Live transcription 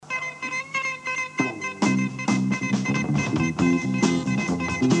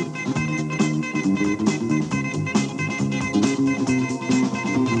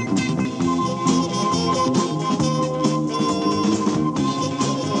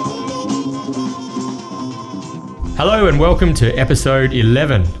Hello and welcome to episode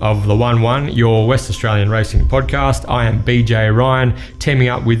 11 of the 1-1, your West Australian racing podcast. I am BJ Ryan, teaming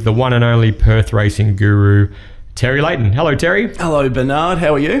up with the one and only Perth racing guru, Terry Layton. Hello, Terry. Hello, Bernard.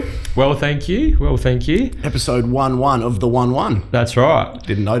 How are you? Well, thank you. Episode 1-1 of the 1-1. That's right. I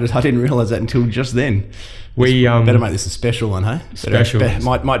didn't realise that until just then. We better make this a special one, hey? Special.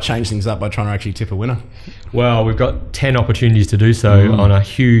 Might change things up by trying to actually tip a winner. Well, we've got 10 opportunities to do so on a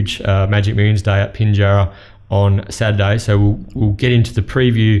huge Magic Millions Day at Pinjarra on Saturday. So we'll get into the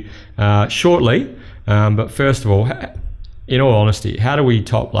preview shortly. But first of all, in all honesty, how do we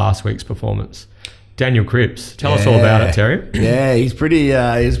top last week's performance? Daniel Cripps, tell us all about it, Terry. Yeah, he's pretty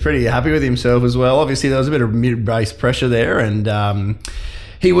happy with himself as well. Obviously, there was a bit of mid-race pressure there, and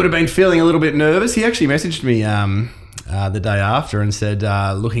he would have been feeling a little bit nervous. He actually messaged me the day after and said,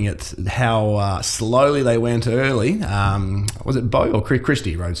 looking at how slowly they went early, was it Bo or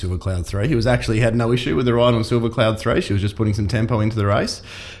Christie rode Silver Cloud 3? He had no issue with the ride on Silver Cloud 3. She was just putting some tempo into the race.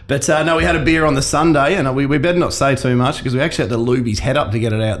 But no, we had a beer on the Sunday, and we better not say too much because we actually had to lube his head up to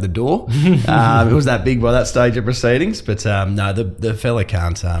get it out the door. It was that big by that stage of proceedings. But no, the fella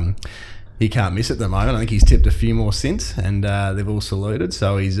can't... He can't miss at the moment. I think he's tipped a few more since, and they've all saluted.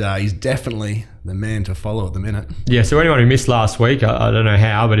 So he's definitely the man to follow at the minute. Yeah, so anyone who missed last week, I don't know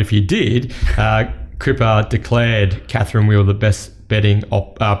how, but if you did, Cripper declared Catherine Wheel the best betting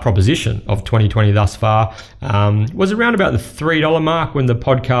proposition of 2020 thus far. Was around about the $3 mark when the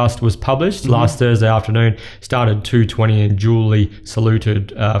podcast was published last Thursday afternoon. Started $2.20 and duly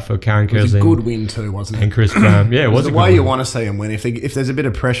saluted for Karen Kersing. It was a good win too, wasn't it? And Chris Graham. Yeah, it was the a way good you win. want to see them win. If there's a bit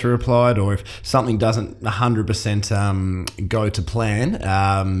of pressure applied or if something doesn't 100% go to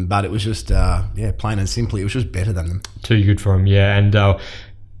plan, but it was just, plain and simply, it was just better than them. Too good for him, yeah. And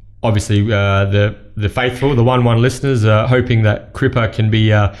obviously, the faithful, the 1-1 listeners, are hoping that Cripper can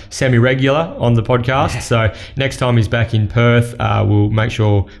be semi-regular on the podcast. Yeah. So next time he's back in Perth, we'll make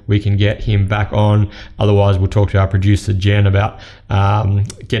sure we can get him back on. Otherwise, we'll talk to our producer, Jen, about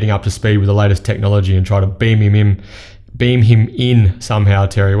getting up to speed with the latest technology and try to beam him in somehow.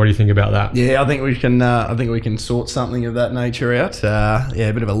 Terry, what do you think about that? Yeah, I think we can sort something of that nature out. A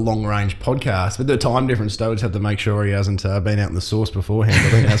bit of a long-range podcast. But the time difference, though, we just have to make sure he hasn't been out in the source beforehand. I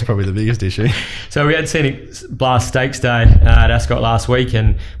think that's probably the biggest issue. So we had Scenic Blast Stakes Day at Ascot last week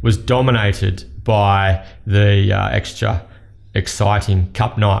and was dominated by the extra exciting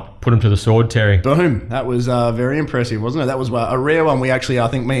Cup Night. Put him to the sword, Terry. Boom. That was very impressive, wasn't it? That was a rare one. I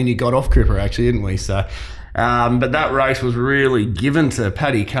think me and you got off Cripper, actually, didn't we? So... but that race was really given to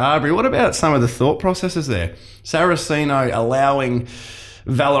Paddy Carberry. What about some of the thought processes there? Saraceno allowing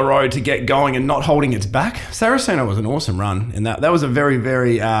Valero to get going and not holding its back. Saraceno was an awesome run, and that was a very,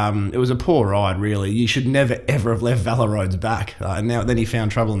 very it was a poor ride, really. You should never ever have left Valero's back. And then he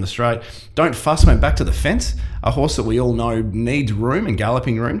found trouble in the straight. Don't Fuss went back to the fence, a horse that we all know needs room and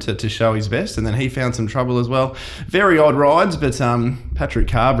galloping room to show his best, and then he found some trouble as well. Very odd rides, but Patrick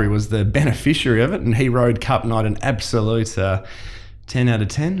Carberry was the beneficiary of it, and he rode Cup Night an absolute 10 out of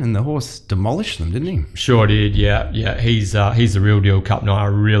 10, and the horse demolished them, didn't he? Sure did, yeah. He's the real deal Cup Night. I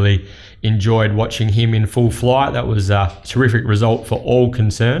really enjoyed watching him in full flight. That was a terrific result for all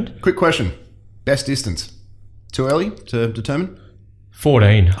concerned. Quick question. Best distance? Too early to determine?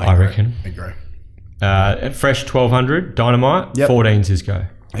 14, I reckon. I agree. Fresh 1200, Dynamite, yep. 14's his go.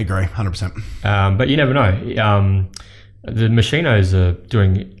 I agree, 100%. But you never know. The Machinos are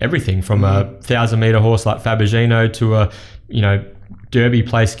doing everything from a 1,000-metre horse like Fabergino to a, Derby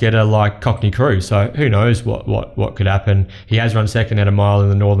place getter like Cockney Crew. So who knows what could happen. He has run second at a mile in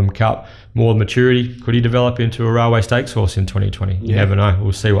the Northern Cup. More maturity. Could he develop into a railway stakes horse in 2020? You never know.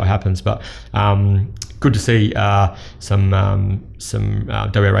 We'll see what happens. But good to see some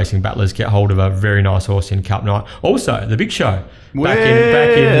WA Racing battlers get hold of a very nice horse in Cup Night. Also, the Big Show.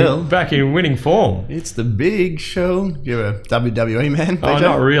 Back in winning form. It's the Big Show. You're a WWE man? Oh,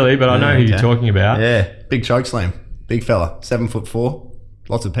 not really, but I know who you're talking about. Yeah, big choke slam. Big fella, 7'4",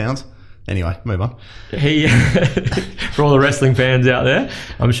 lots of pounds. Anyway, move on. He, for all the wrestling fans out there,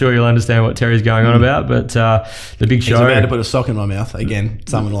 I'm sure you'll understand what Terry's going on about. But the Big Show. He's about to put a sock in my mouth. Again,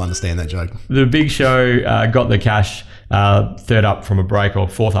 someone will understand that joke. The Big Show got the cash, third up from a break, or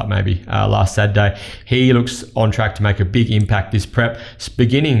fourth up maybe, last Saturday. He looks on track to make a big impact this prep,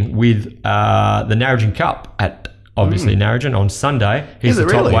 beginning with the Narrogin Cup at obviously Narrogin on Sunday. He's the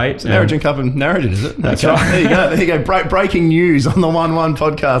top weight. It's Narrogin Cup and Narrogin, is it? That's right. There you go. Breaking news on the 1-1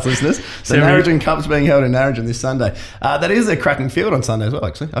 podcast, listeners. The Narrogin Cup's being held in Narrogin this Sunday. That is a cracking field on Sunday as well,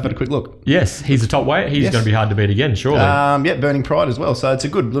 actually. I've had a quick look. Yes, he's the top weight. He's going to be hard to beat again, surely. Burning Pride as well. So it's a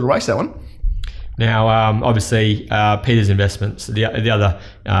good little race, that one. Now, obviously, Peter's Investments, the other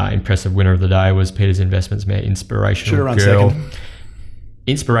impressive winner of the day was Peter's Investments mare Inspirational run Girl. second.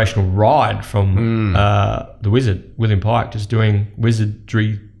 Inspirational ride from the Wizard, William Pike, just doing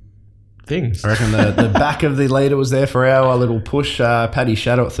wizardry things. I reckon the back of the leader was there for our little push. Paddy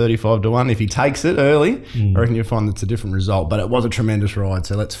Shadow at 35-1. If he takes it early, I reckon you'll find it's a different result. But it was a tremendous ride,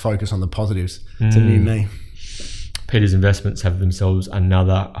 so let's focus on the positives. It's a new me. Peter's Investments have themselves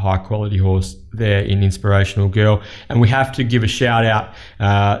another high-quality horse there in Inspirational Girl. And we have to give a shout-out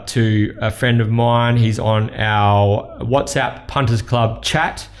to a friend of mine. He's on our WhatsApp Punters Club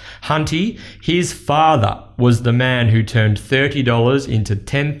chat. Hunty, his father was the man who turned $30 into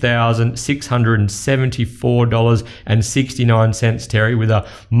 $10,674.69, Terry, with a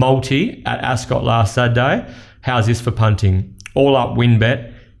multi at Ascot last Saturday. How's this for punting? All up win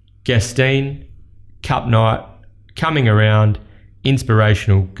bet, Gastine, Cup Night, Coming Around,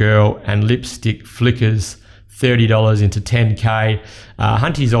 Inspirational Girl, and Lipstick Flickers, $30 into 10K.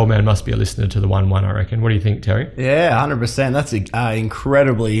 Hunty's old man must be a listener to the 1-1, I reckon. What do you think, Terry? Yeah, 100%. That's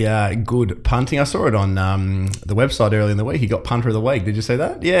incredibly good punting. I saw it on the website earlier in the week. He got punter of the week. Did you see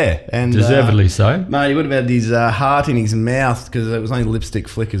that? Yeah. And deservedly so. Mate, he would have had his heart in his mouth because it was only Lipstick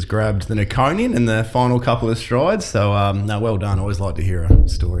Flickers grabbed the Naconian in the final couple of strides. So, no, well done. Always like to hear a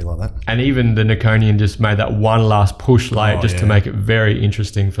story like that. And even the Naconian just made that one last push late to make it very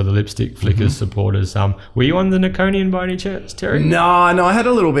interesting for the Lipstick Flickers supporters. Were you on the Naconian by any chance, Terry? No, I had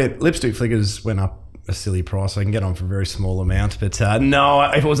a little bit. Lipstick Flickers went up a silly price. I can get on for a very small amount. But no,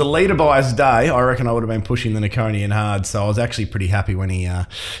 if it was a leader bias day, I reckon I would have been pushing the Naconian hard. So I was actually pretty happy when he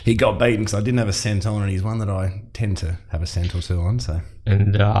got beaten because I didn't have a cent on, and he's one that I tend to have a cent or two on. So.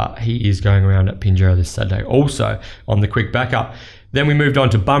 And he is going around at Pinjarra this Saturday also on the quick backup. Then we moved on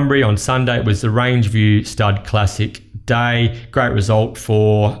to Bunbury on Sunday. It was the Rangeview Stud Classic day. Great result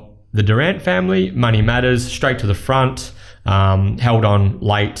for the Durant family. Money Matters, straight to the front, held on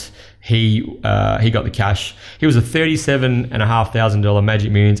late. He got the cash. He was a $37,500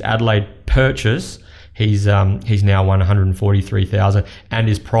 Magic Millions Adelaide purchase. He's now won $143,000 and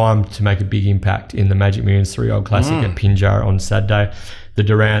is primed to make a big impact in the Magic Millions 3-year-old Classic at Pinjarra on Saturday. The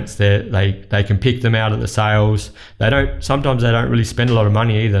Durants, they can pick them out at the sales. Sometimes they don't really spend a lot of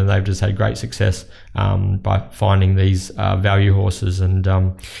money either. They've just had great success by finding these value horses. And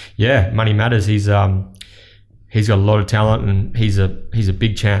Money Matters. He's got a lot of talent, and he's a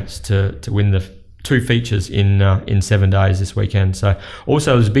big chance to win the two features in 7 days this weekend. So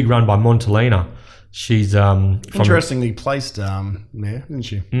also there's a big run by Montalina. She's interestingly placed there, isn't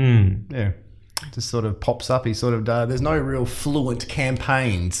she? Yeah. Just sort of pops up. He sort of there's no real fluent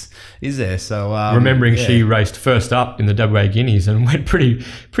campaigns, is there? So remembering she raced first up in the WA Guineas and went pretty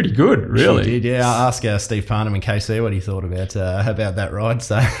good, really. She did, yeah. I asked Steve Parnham in KC what he thought about that ride.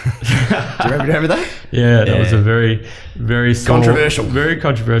 So do you remember that? Yeah, that was a very, very controversial, very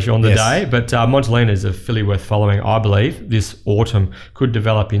controversial on the day. But Montalina is a filly worth following. I believe this autumn could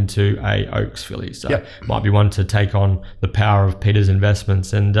develop into a Oaks filly, so might be one to take on the power of Peter's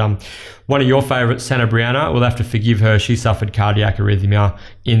Investments. And one of your favourites, Santa Brianna, we'll have to forgive her. She suffered cardiac arrhythmia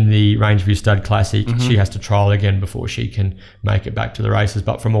in the Rangeview Stud Classic. She has to trial again before she can make it back to the races.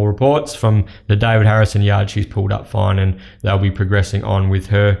 But from all reports from the David Harrison yard, she's pulled up fine, and they'll be progressing on with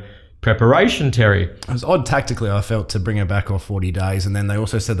her preparation, Terry. It was odd tactically, I felt, to bring her back off 40 days, and then they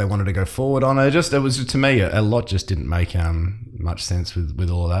also said they wanted to go forward on her. It was, to me, a lot just didn't make much sense with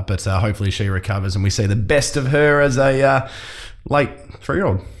all of that. But hopefully she recovers and we see the best of her as a late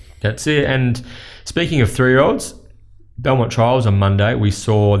 3-year-old. That's it. And speaking of 3-year-olds, Belmont Trials on Monday, we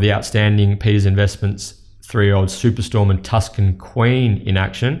saw the outstanding Peter's Investments 3-year-old Superstorm and Tuscan Queen in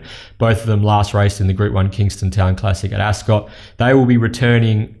action. Both of them last raced in the Group 1 Kingston Town Classic at Ascot. They will be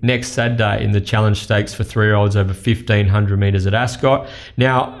returning next Saturday in the Challenge Stakes for 3-year-olds over 1,500 metres at Ascot.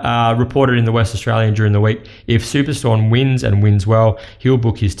 Now, reported in the West Australian during the week, if Superstorm wins and wins well, he'll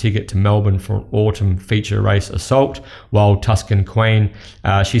book his ticket to Melbourne for an autumn feature race Assault, while Tuscan Queen,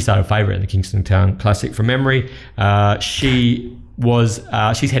 she started favourite in the Kingston Town Classic from memory.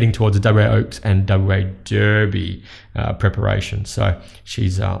 She's heading towards the WA Oaks and WA Derby preparation. So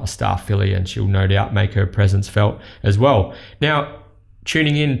she's a star filly, and she'll no doubt make her presence felt as well. Now,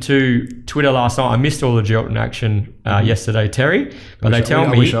 tuning in to Twitter last night, I missed all the Gelton action yesterday, Terry. But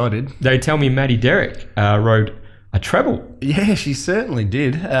I wish I did. They tell me Matty Derrick rode a treble. Yeah, she certainly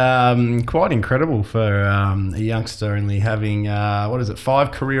did. Quite incredible for a youngster only having,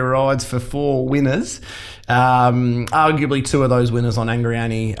 5 career rides for 4 winners. Arguably 2 of those winners on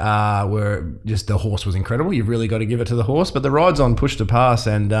Angriani were just, the horse was incredible. You've really got to give it to the horse. But the rides on Push to Pass,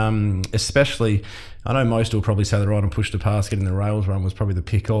 and especially, I know most will probably say the ride on Push to Pass, getting the rails run, was probably the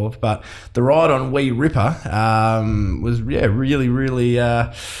pick of. But the ride on Wee Ripper was, really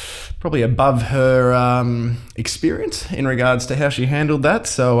probably above her experience in regards to how she handled that.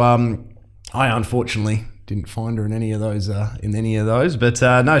 So I unfortunately didn't find her in any of those. But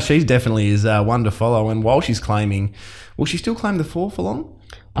no, she definitely is one to follow. And while she's claiming, will she still claim the 4 for long?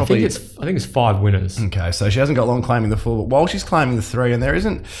 Probably. I think it's 5 winners. Okay, so she hasn't got long claiming the 4, but while she's claiming the 3, and there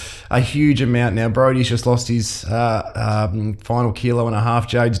isn't a huge amount now. Brody's just lost his final 1.5 kilos.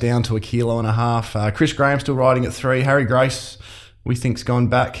 Jade's down to 1.5 kilos. Chris Graham's still riding at 3. Harry Grace, we think's gone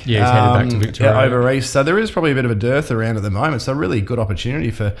back. Yeah, he's headed back to Victoria. Over east. So there is probably a bit of a dearth around at the moment. So really good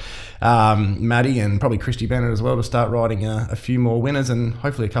opportunity for Maddie and probably Christy Bennett as well to start riding a few more winners and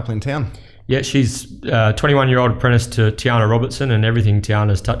hopefully a couple in town. Yeah, she's a 21-year-old apprentice to Tiana Robertson, and everything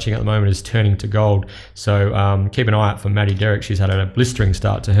Tiana's touching at the moment is turning to gold. So keep an eye out for Maddie Derrick. She's had a blistering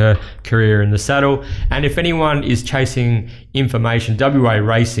start to her career in the saddle. And if anyone is chasing information, WA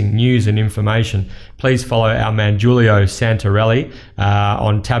racing news and information, please follow our man Giulio Santarelli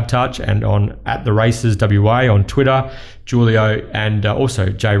on Tab Touch and on @TheRacersWA on Twitter. Giulio and also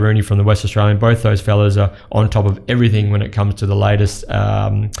Jay Rooney from the West Australian. Both those fellas are on top of everything when it comes to the latest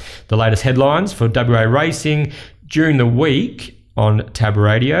headlines for WA racing. During the week on Tab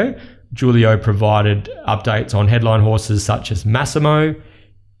Radio, Giulio provided updates on headline horses such as Massimo,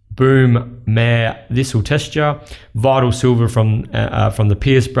 Boom Mare, This'll Test Ya, Vital Silver from the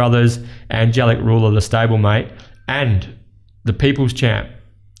Pierce brothers, Angelic Ruler, the stablemate, and the People's Champ.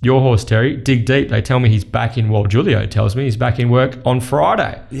 Your horse, Terry, Dig Deep. They tell me he's back in, well, Giulio tells me he's back in work on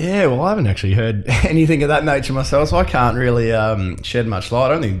Friday. Yeah, well, I haven't actually heard anything of that nature myself, so I can't really shed much light.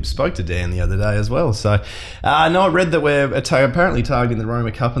 I only spoke to Dan the other day as well. So, no, I read that we're apparently targeting the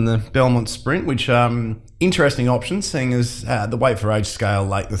Roma Cup and the Belmont Sprint, which interesting options, seeing as the weight for age scale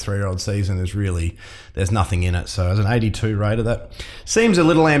late in the 3-year-old season is really, there's nothing in it. So as an 82 rater, that seems a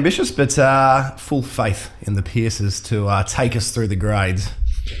little ambitious, but full faith in the Pierces to take us through the grades.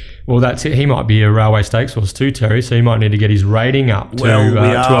 Well, that's it. He might be a Railway Stakes horse too, Terry, so he might need to get his rating up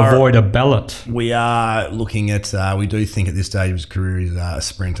to avoid a ballot. We are looking at, we do think at this stage of his career he's a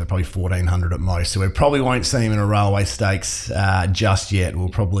sprinter, probably 1,400 at most. So we probably won't see him in a Railway Stakes just yet. We'll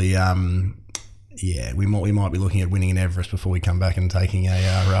probably, we might be looking at winning an Everest before we come back and taking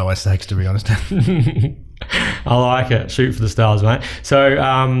a Railway Stakes, to be honest. I like it. Shoot for the stars, mate.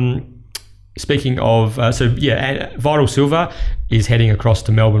 So, speaking of, Vital Silver is heading across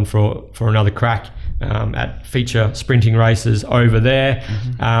to Melbourne for another crack at feature sprinting races over there.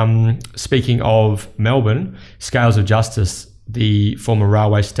 Mm-hmm. Speaking of Melbourne, Scales of Justice, the former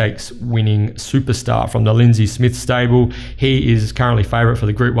Railway Stakes winning superstar from the Lindsay Smith stable, he is currently favourite for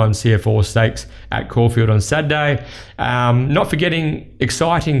the Group 1 CF4 Stakes at Caulfield on Saturday. Not forgetting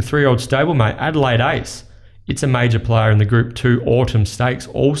exciting 3-year-old stablemate, Adelaide Ace. It's a major player in the Group 2 Autumn Stakes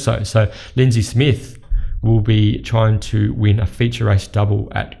also. So Lindsay Smith will be trying to win a feature race double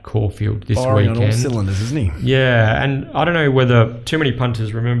at Caulfield this weekend. On all cylinders, isn't he? Yeah, and I don't know whether too many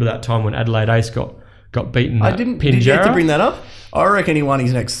punters remember that time when Adelaide Ace got beaten at Pinjarra. Did you have to bring that up? I reckon he won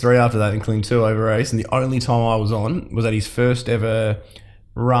his next 3 after that, including 2 over Ace, and the only time I was on was at his first ever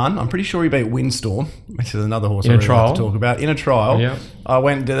run. I'm pretty sure he beat Windstorm, which is another horse I really like to talk about. In a trial. Yeah. I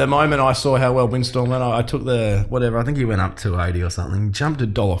went, the moment I saw how well Windstorm went, I took the, whatever, I think he went up to 80 or something, jumped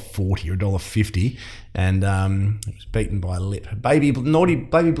 $1.40 or $1.50, and it was beaten by a lip. Baby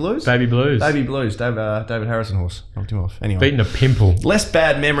Blues? Baby Blues. David Harrison horse. Knocked him off. Anyway. Beaten a pimple. Less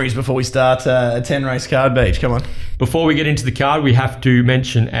bad memories before we start a 10-race card beach. Come on. Before we get into the card, we have to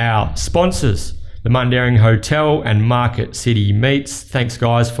mention our sponsors. The Mundaring Hotel and Market City Meats. Thanks,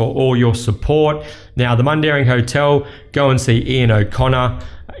 guys, for all your support. Now, the Mundaring Hotel, go and see Ian O'Connor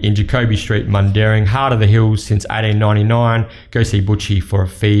in Jacoby Street, Mundaring, heart of the hills since 1899. Go see Butchie for a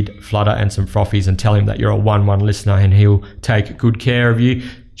feed, flutter and some frothies and tell him that you're a 1-1 listener and he'll take good care of you.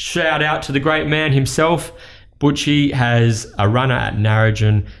 Shout out to the great man himself. Butchie has a runner at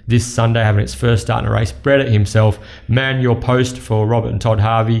Narrogin this Sunday, having its first start in a race. Bred it himself. Man your post for Robert and Todd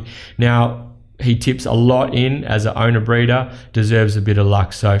Harvey. Now, he tips a lot in as an owner breeder, deserves a bit of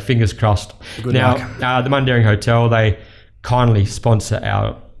luck. So fingers crossed. Good luck. The Mundaring Hotel, they kindly sponsor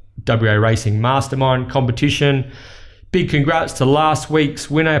our WA Racing Mastermind competition. Big congrats to last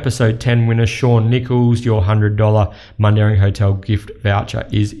week's winner, episode 10 winner, Sean Nichols. Your $100 Mundaring Hotel gift voucher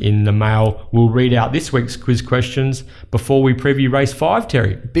is in the mail. We'll read out this week's quiz questions before we preview race 5,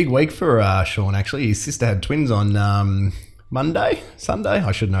 Terry. Big week for Sean, actually. His sister had twins on Sunday.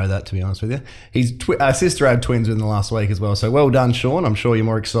 I should know that, to be honest with you. His sister had twins in the last week as well. So well done, Sean. I'm sure you're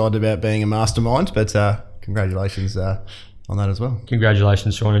more excited about being a mastermind, but congratulations on that as well.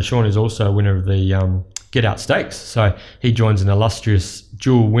 Congratulations, Sean. And Sean is also a winner of the Get Out Stakes. So he joins an illustrious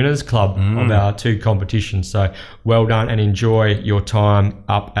dual winners club of our 2 competitions. So well done and enjoy your time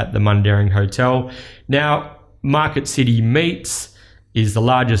up at the Mundaring Hotel. Now, Market City Meats is the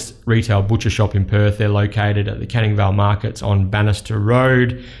largest retail butcher shop in Perth. They're located at the Canning Vale Markets on Bannister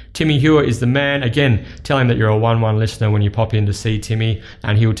Road. Timmy Hewitt is the man. Again, tell him that you're a 1-1 listener when you pop in to see Timmy,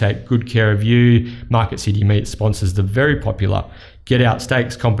 and he'll take good care of you. Market City Meat sponsors the very popular Get Out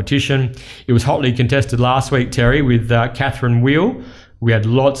Stakes competition. It was hotly contested last week, Terry, with Catherine Wheel. We had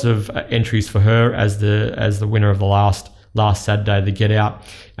lots of entries for her as the winner of the last Saturday, the Get Out,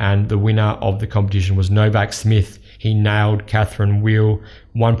 and the winner of the competition was Novak Smith. He nailed Catherine Wheel,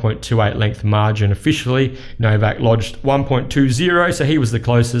 1.28 length margin officially. Novak lodged 1.20, so he was the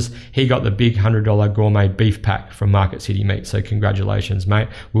closest. He got the big $100 gourmet beef pack from Market City Meat, so congratulations, mate.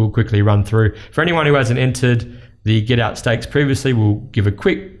 We'll quickly run through. For anyone who hasn't entered the Get Out Stakes previously, we'll give a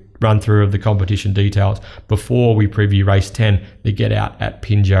quick run through of the competition details before we preview race 10, the Get Out at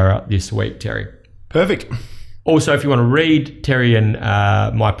Pinjarra this week, Terry. Perfect. Also, if you want to read Terry and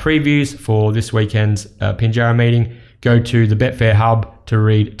my previews for this weekend's Pinjarra meeting, go to the Betfair Hub to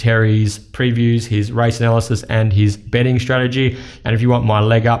read Terry's previews, his race analysis and his betting strategy. And if you want my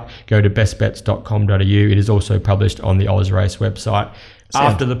leg up, go to bestbets.com.au. It is also published on the Oz Race website.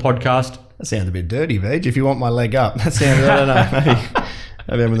 After the podcast... That sounds a bit dirty, Veg. If you want my leg up, that sounds... I don't know.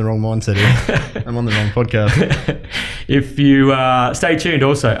 Maybe I'm in the wrong mindset here. I'm on the wrong podcast. If you stay tuned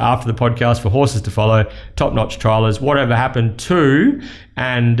also after the podcast for horses to follow, top-notch trialers, whatever happened to,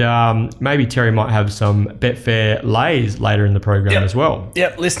 and maybe Terry might have some Betfair lays later in the program as well.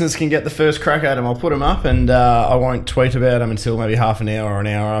 Yep, listeners can get the first crack at them. I'll put them up and I won't tweet about them until maybe half an hour or an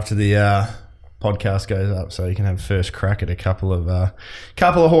hour after the podcast goes up, so you can have first crack at a couple of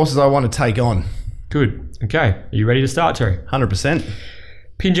horses I want to take on. Good. Okay. Are you ready to start, Terry? 100%.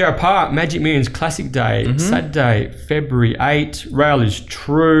 Pinjarra Park, Magic Millions Classic Day, Saturday, February 8. Rail is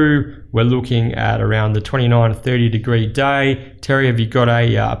true. We're looking at around the 29 to 30 degree day. Terry, have you got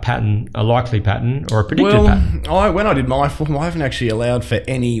a pattern, a likely pattern or a predicted pattern? When I did my form, I haven't actually allowed for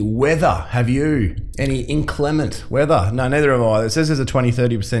any weather. Have you? Any inclement weather? No, neither have I. It says there's a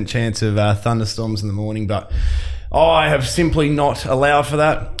 20-30% chance of thunderstorms in the morning, but I have simply not allowed for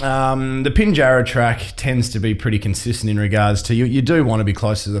that. The Pinjarra track tends to be pretty consistent in regards to you do want to be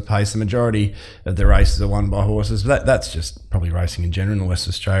close to the pace. The majority of the races are won by horses. That's just probably racing in general in West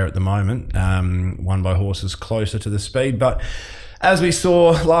Australia at the moment. Won by horses closer to the speed. But as we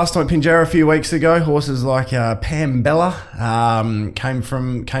saw last time at Pinjarra a few weeks ago, horses like Pam Bella came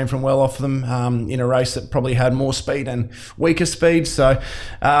from well off them in a race that probably had more speed and weaker speed. So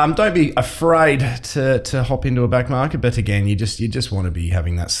don't be afraid to hop into a back market. But again, you just want to be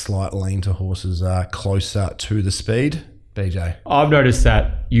having that slight lean to horses closer to the speed. BJ, I've noticed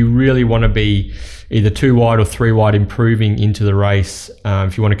that you really want to be either 2 wide or 3 wide improving into the race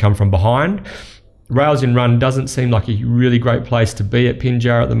if you want to come from behind. Rails in Run doesn't seem like a really great place to be at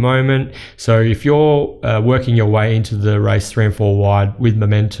Pinjarra at the moment. So if you're working your way into the race 3 and 4 wide with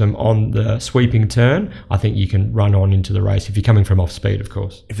momentum on the sweeping turn, I think you can run on into the race if you're coming from off speed, of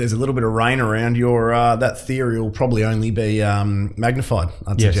course. If there's a little bit of rain around, that theory will probably only be magnified,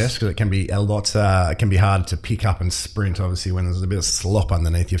 I'd suggest, because it can be it can be hard to pick up and sprint, obviously, when there's a bit of slop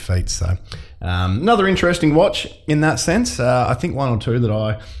underneath your feet. So another interesting watch in that sense. I think 1 or 2 that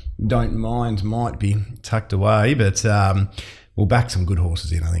I don't mind might be tucked away, but we'll back some good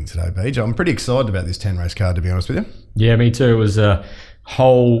horses in, I think, today, Beej. I'm pretty excited about this 10 race card, to be honest with you. Yeah, me too. It was a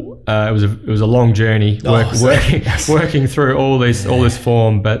whole it was a long journey working through all this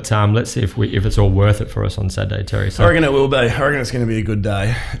form, but let's see if it's all worth it for us on Saturday, Terry. So I reckon it will be. I reckon it's going to be a good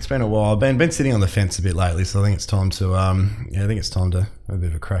day. It's been a while. I've been sitting on the fence a bit lately, so I think it's time to have a bit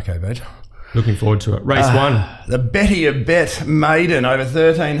of a crack, Beej. Looking forward to it. Race 1. The Betty Bet Maiden over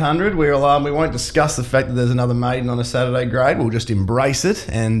 1,300. We won't discuss the fact that there's another maiden on a Saturday grade. We'll just embrace it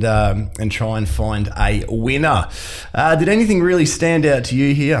and try and find a winner. Did anything really stand out to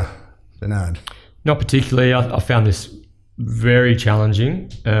you here, Bernard? Not particularly. I found this very challenging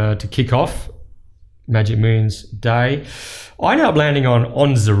to kick off Magic Millions Day. I ended up landing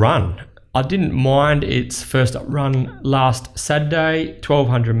on the Run. I didn't mind its first up run last Saturday,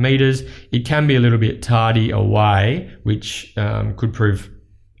 1,200 metres. It can be a little bit tardy away, which could prove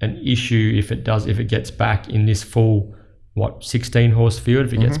an issue if it gets back in this full 16 horse field.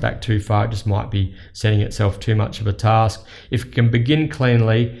 If it gets back too far, it just might be setting itself too much of a task. If it can begin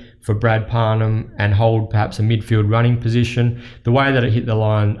cleanly for Brad Parnham and hold perhaps a midfield running position, the way that it hit the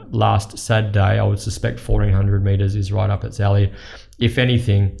line last Saturday, I would suspect 1,400 metres is right up its alley. If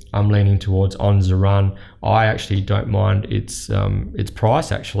anything, I'm leaning towards On the Run. I actually don't mind its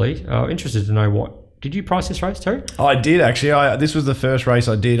price, actually. Interested to know did you price this race, Terry? I did, actually. This was the first race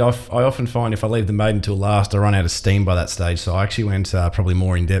I did. I often find if I leave the maiden until last, I run out of steam by that stage. So I actually went probably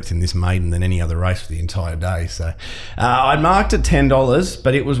more in depth in this maiden than any other race for the entire day. So I marked it $10,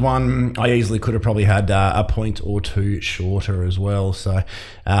 but it was one I easily could have probably had a point or two shorter as well. So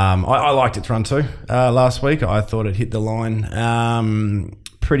I liked its run too last week. I thought it hit the line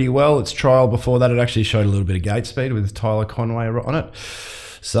pretty well. Its trial before that, it actually showed a little bit of gate speed with Tyler Conway on it.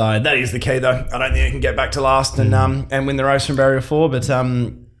 So that is the key, though. I don't think it can get back to last and win the race from barrier 4. But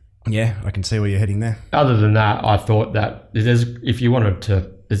yeah, I can see where you're heading there. Other than that, I thought that there's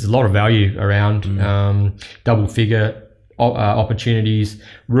a lot of value around double figure opportunities.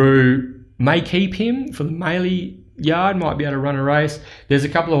 Rue may keep him for the Maley yard, might be able to run a race. There's a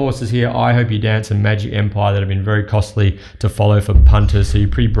couple of horses here, I Hope You Dance and Magic Empire, that have been very costly to follow for punters, so you're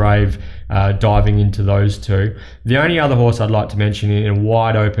pretty brave diving into those two. The only other horse I'd like to mention in a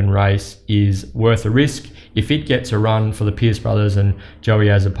wide open race is Worth a Risk. If it gets a run for the Pierce brothers and Joey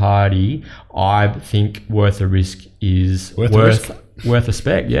Azzopardi, I think Worth a Risk is worth a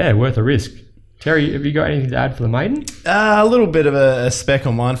spec. Yeah, Worth a Risk. Terry, have you got anything to add for the maiden? A little bit of a spec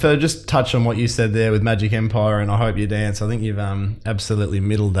on mine. Just touch on what you said there with Magic Empire and I Hope You Dance. I think you've absolutely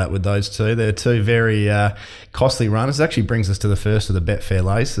middled that with those two. They're two very costly runners. It actually brings us to the first of the Betfair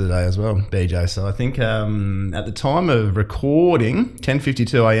Lays today as well, BJ. So I think at the time of recording,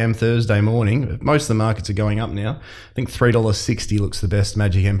 10:52 a.m. Thursday morning, most of the markets are going up now. I think $3.60 looks the best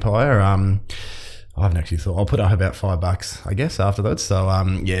Magic Empire. I haven't actually thought. I'll put up about $5, I guess, after that. So,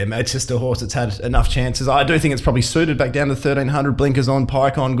 yeah, it's just a horse that's had enough chances. I do think it's probably suited back down to 1,300, blinkers on,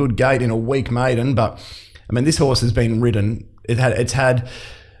 pike on, good gait in a weak maiden. But, I mean, this horse has been ridden. It's had,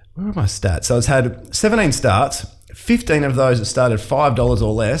 where are my stats? So it's had 17 starts. 15 of those it started $5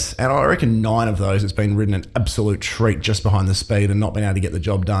 or less. And I reckon 9 of those it's been ridden an absolute treat just behind the speed and not been able to get the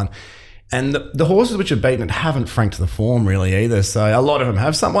job done. And the horses which have beaten it haven't franked the form really either. So a lot of them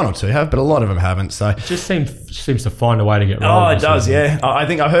have. One or two have, but a lot of them haven't. So it just seems to find a way to get right. Oh, it does, yeah. I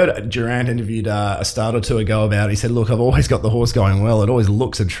think I heard Durant interviewed a start or two ago about it. He said, look, I've always got the horse going well. It always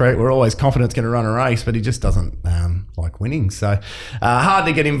looks a treat. We're always confident it's going to run a race, but he just doesn't like winning. So hard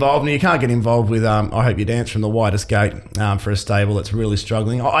to get involved. And you can't get involved with I Hope You Dance from the widest gate for a stable that's really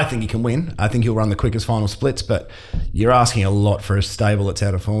struggling. I think he can win. I think he'll run the quickest final splits, but you're asking a lot for a stable that's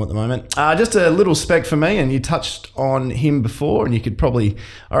out of form at the moment. Just a little spec for me, and you touched on him before, and you could probably,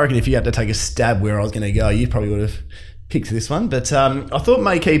 I reckon if you had to take a stab where I was going to go, you probably would have picked this one. But I thought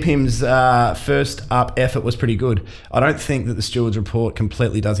May Keep Him's first up effort was pretty good. I don't think that the Stewards report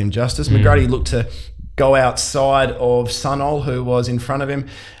completely does him justice. McGrady looked to go outside of Sunol, who was in front of him.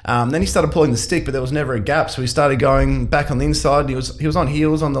 Then he started pulling the stick, but there was never a gap, so he started going back on the inside. He was on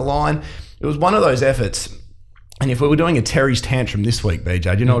heels on the line. It was one of those efforts. And if we were doing a Terry's tantrum this week,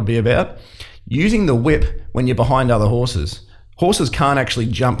 BJ, do you know what it'd be about? Using the whip when you're behind other horses. Horses can't actually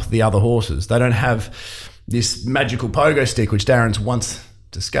jump the other horses. They don't have this magical pogo stick, which Darren's once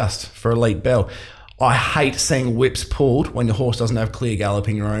discussed for Elite Bell. I hate seeing whips pulled when the horse doesn't have clear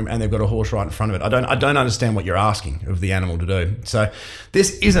galloping room and they've got a horse right in front of it. I don't understand what you're asking of the animal to do. So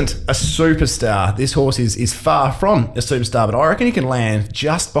this isn't a superstar. This horse is far from a superstar, but I reckon he can land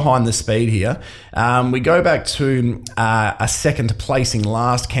just behind the speed here. We go back to a second placing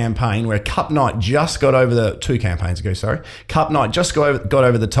last campaign where Cup Night just got over the 2 campaigns ago. Cup Night just got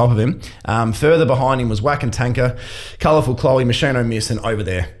over the top of him. Further behind him was Whack and Tanker, Colourful Chloe, Machino Miss, and over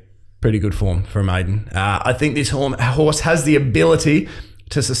there. Pretty good form for a maiden. I think this horse has the ability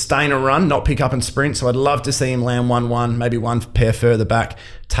to sustain a run, not pick up and sprint. So I'd love to see him land 1-1, maybe one pair further back,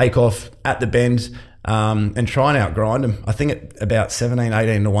 take off at the bend, and try and outgrind him. I think at about 17,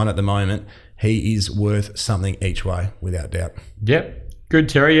 18 to 1 at the moment, he is worth something each way, without doubt. Yep. Good,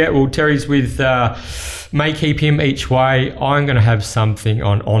 Terry. Yeah, well, Terry's with May Keep Him each way. I'm going to have something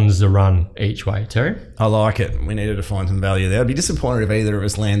on the Run each way, Terry. I like it. We needed to find some value there. I'd be disappointed if either of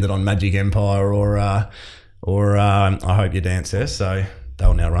us landed on Magic Empire or I Hope You Dance there. So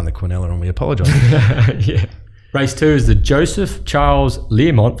they'll now run the Quinella and we apologise. Yeah. Race 2 is the Joseph Charles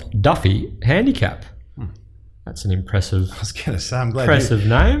Learmont Duffy Handicap. That's an impressive I was going to say, I'm glad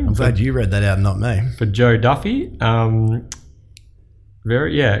name. you read that out, not me. For Joe Duffy. Sounds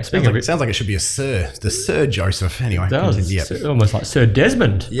like it should be a Sir, the Sir Joseph. Anyway, that was almost like Sir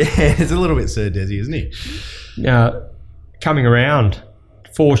Desmond. Yeah, it's a little bit Sir Desi, isn't he? Now, coming around,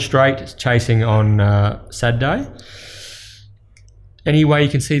 4 straight chasing on Saturday. Any way you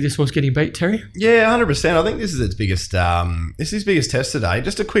can see this horse getting beat, Terry? Yeah, 100%. I think this is its biggest. This is his biggest test today.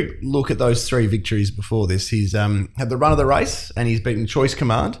 Just a quick look at those 3 victories before this. He's had the run of the race, and he's beaten Choice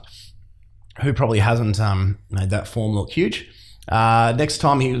Command, who probably hasn't made that form look huge. Next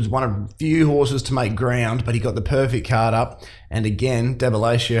time he was one of few horses to make ground, but he got the perfect card up. And again,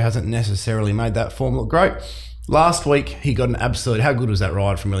 Debelatio hasn't necessarily made that form look great. Last week, he got an absolute... How good was that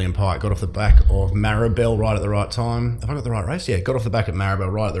ride from William Pike? Got off the back of Maribel right at the right time. Have I got the right race? Yeah, got off the back of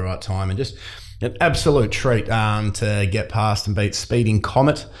Maribel right at the right time. And just an absolute treat to get past and beat Speeding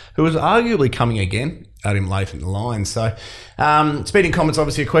Comet, who was arguably coming again at him late in the line. So Speeding Comet's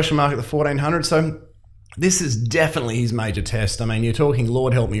obviously a question mark at the 1400. So this is definitely his major test. I mean, you're talking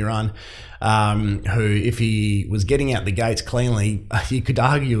Lord Help Me Run, who, if he was getting out the gates cleanly, you could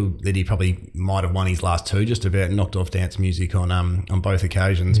argue that he probably might have won his last 2, just about, knocked off Dance Music on both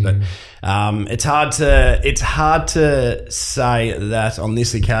occasions. But it's hard to say that on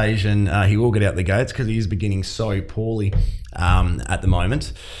this occasion he will get out the gates, because he is beginning so poorly at the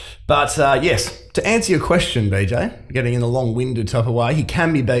moment. But yes, to answer your question, BJ, getting in a long-winded type of way, he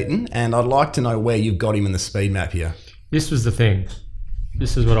can be beaten, and I'd like to know where you've got him in the speed map here. This was the thing.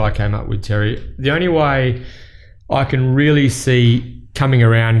 This is what I came up with, Terry. The only way I can really see coming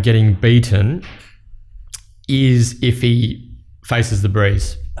around getting beaten is if he faces the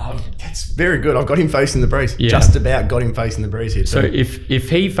breeze. Oh, that's very good. I've got him facing the breeze. Yeah. Just about got him facing the breeze here. So if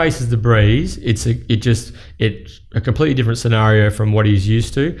he faces the breeze, it's a completely different scenario from what he's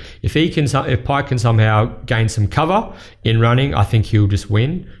used to. If Pike can somehow gain some cover in running, I think he'll just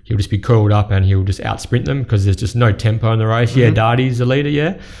win. He'll just be coiled up and he'll just out sprint them, because there's just no tempo in the race. Yeah, Darty's the leader.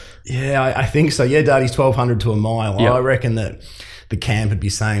 Yeah, I think so. Yeah, Darty's 1200 to a mile. Yep. I reckon that the camp would be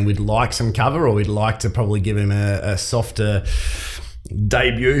saying we'd like some cover, or we'd like to probably give him a softer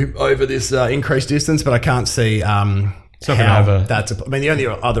debut over this increased distance, but I can't see that's I mean, the only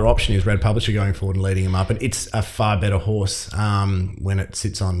other option is Red Publisher going forward and leading him up, and it's a far better horse when it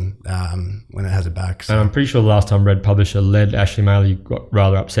sits on when it has a back. So. And I'm pretty sure the last time Red Publisher led, Ashley Maley got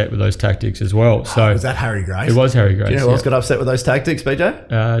rather upset with those tactics as well. So was that Harry Grace? It was Harry Grace. Do you know who else got upset with those tactics,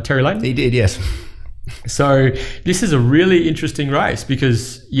 BJ? Terry Layton. He did, yes. So this is a really interesting race,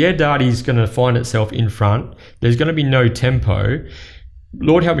 because Darty's going to find itself in front. There's going to be no tempo.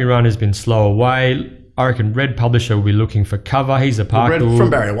 Lord Help Me Run has been slow away. I reckon Red Publisher will be looking for cover. He's a park from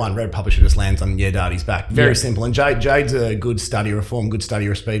barrier 1. Red Publisher just lands on Darty's back. Very simple. And Jade's a good studier of form, good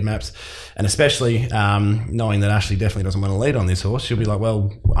studier of speed maps, and especially knowing that Ashley definitely doesn't want to lead on this horse, she'll be like,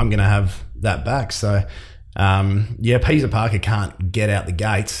 well, I'm going to have that back. So Peter Parker can't get out the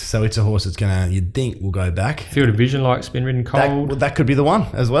gates, so it's a horse that's you'd think will go back. Field of Vision, like Spin Ridden Cold. That could be the one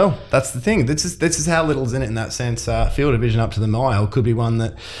as well. That's the thing. This is how little's in it in that sense. Field of Vision up to the mile could be one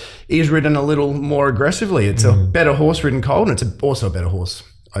that is ridden a little more aggressively. It's a better horse ridden cold, and it's also a better horse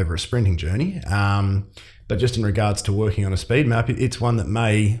over a sprinting journey. But just in regards to working on a speed map, it's one that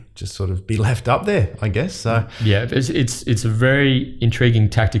may just sort of be left up there, I guess. So yeah, it's a very intriguing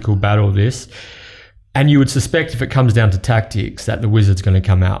tactical battle, this. And you would suspect, if it comes down to tactics, that the Wizard's going to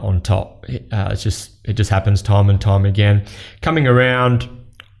come out on top. It just happens time and time again. Coming around,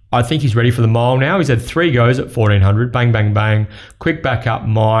 I think he's ready for the mile now. He's had 3 goes at 1400. Bang, bang, bang. Quick back up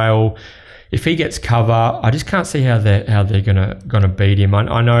mile. If he gets cover, I just can't see how they're gonna beat him.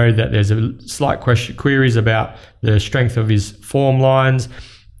 I know that there's a slight queries about the strength of his form lines.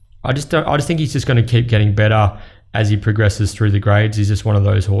 I just think he's just going to keep getting better as he progresses through the grades. He's just one of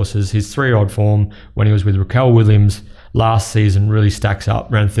those horses. His 3-odd form when he was with Raquel Williams last season really stacks up.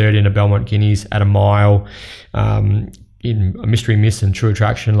 Ran 3rd in a Belmont Guineas at a mile. In a Mystery Miss and True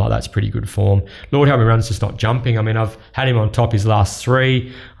Attraction, that's pretty good form. Lord Help Me Run's just not jumping. I mean, I've had him on top his last 3.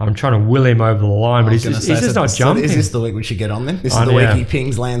 I'm trying to will him over the line, but he's just not jumping. Is this the week we should get on then? This is the week he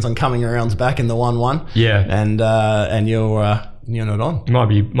pings, lands on Coming Around's back in the 1-1. Yeah. And you're not on.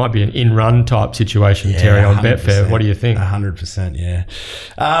 It might be an in-run type situation, Terry, on Betfair. What do you think? 100%,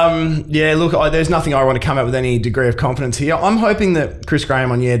 yeah. Look, there's nothing I want to come up with any degree of confidence here. I'm hoping that Chris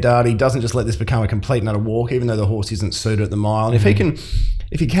Graham on Darty doesn't just let this become a complete and utter walk, even though the horse isn't suited at the mile. And if he can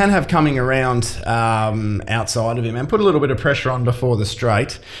if you can have coming around outside of him and put a little bit of pressure on before the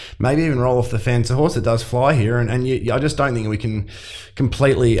straight, maybe even roll off the fence, a horse that does fly here, and I just don't think we can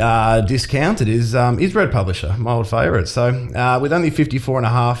completely discount it, is Red Publisher, my old favourite. So with only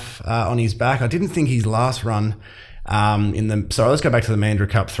 54.5 on his back, I didn't think his last run let's go back to the Mandurah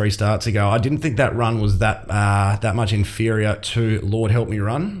Cup 3 starts ago. I didn't think that run was that much inferior to Lord Help Me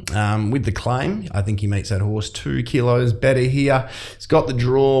Run. With the claim, I think he meets that horse 2 kilos better here. He's got the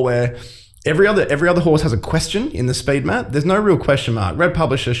draw where every other horse has a question in the speed map. There's no real question mark. Red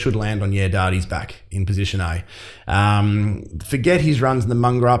Publisher should land on Darty's back in position A. Forget his runs in the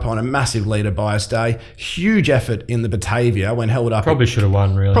Mungarup on a massive leader bias day. Huge effort in the Batavia when held up. Probably should have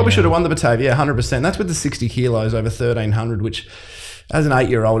won, really. Should have won the Batavia, 100%. That's with the 60 kilos over 1,300, which as an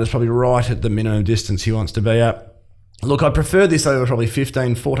 8-year-old is probably right at the minimum distance he wants to be at. Look, I prefer this over probably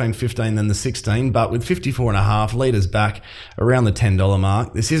 14, 15 than the 16, but with 54.5 litres back around the $10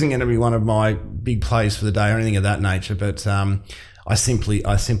 mark, this isn't going to be one of my big plays for the day or anything of that nature, but I simply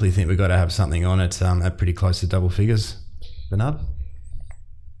think we've got to have something on it at pretty close to double figures. Bernard?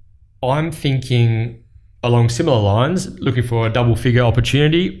 I'm thinking along similar lines, looking for a double figure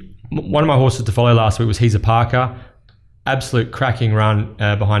opportunity. One of my horses to follow last week was He's a Parker. Absolute cracking run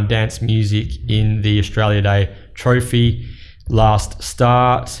behind Dance Music in the Australia Day Trophy last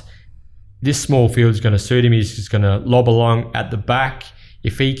start. This small field is going to suit him. He's just going to lob along at the back.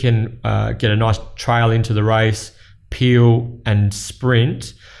 If he can get a nice trail into the race, peel and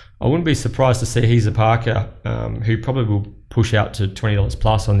sprint, I wouldn't be surprised to see He's a Parker, who probably will push out to $20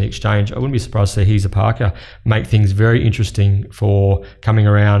 plus on the exchange. I wouldn't be surprised to see He's a Parker make things very interesting for coming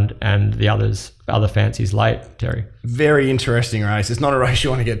around and the other fancies late, Terry. Very interesting race. It's not a race you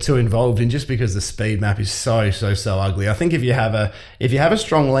want to get too involved in just because the speed map is so ugly. I think if you have a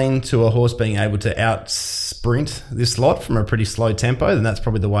strong lean to a horse being able to out sprint this lot from a pretty slow tempo, then that's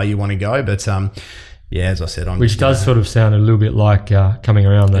probably the way you want to go. But yeah, as I said, which does sort of sound a little bit like coming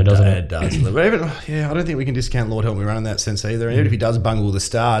around, though, doesn't it? It does. But even, I don't think we can discount Lord Help Me Run in that sense either. And even if he does bungle the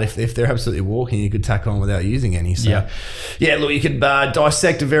start, if they're absolutely walking, you could tack on without using any. So, look, you could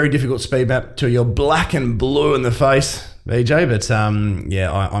dissect a very difficult speed map till you're black and blue in the face, BJ. But I'm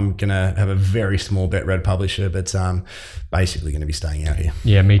going to have a very small bet Red Publisher, but basically going to be staying out here.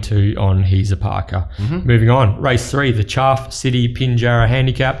 Yeah, me too on He's a Parker. Moving on, race 3, the Chaff City Pinjarra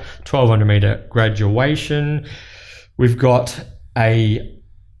Handicap, 1200 metre graduation. We've got a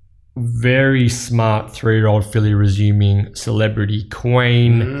very smart 3-year-old filly resuming Celebrity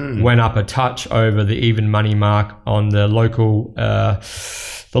Queen. Went up a touch over the even money mark on the local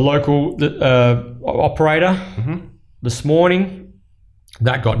operator this morning.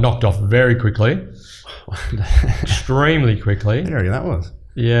 That got knocked off very quickly. Extremely quickly. How do you reckon that was?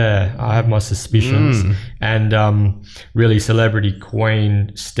 Yeah, I have my suspicions. And really, Celebrity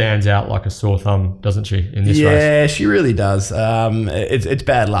Queen stands out like a sore thumb, doesn't she, in this race? Yeah, she really does. It's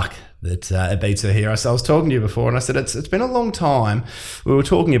bad luck that it beats her here. So I was talking to you before and I said it's been a long time. We were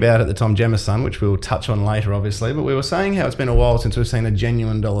talking about at the Tom Jemison, which we'll touch on later, obviously, but we were saying how it's been a while since we've seen a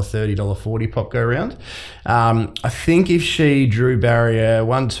genuine $1.30, $1.40 pop go around. I think if she drew barrier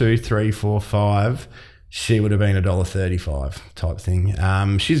 1, 2, 3, 4, 5, she would have been $1.35 type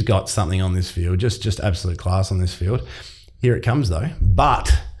thing. She's got something on this field, just absolute class on this field. Here it comes though,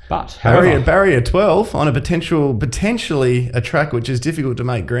 but barrier 12 on a potentially a track which is difficult to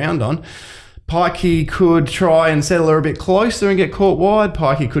make ground on. Pikey could try and settle her a bit closer and get caught wide.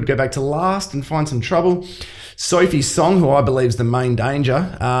 Pikey could go back to last and find some trouble. Sophie Song, who I believe is the main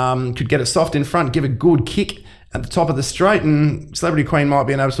danger, could get it soft in front, give a good kick at the top of the straight, and Celebrity Queen might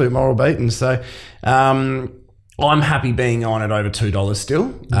be an absolute moral beaten. So I'm happy being on at over $2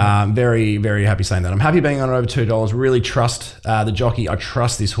 still. Very, very happy saying that. I'm happy being on at over $2. Really trust the jockey. I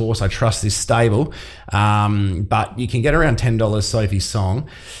trust this horse. I trust this stable. But you can get around $10 Sophie Song.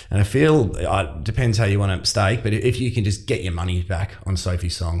 And I feel it depends how you want to stake, but if you can just get your money back on Sophie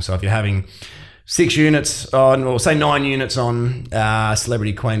Song. So if you're having 6 units on, or say 9 units on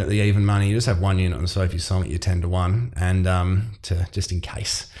Celebrity Queen at the even money, you just have 1 unit on Sophie Song at your 10-1, and to just in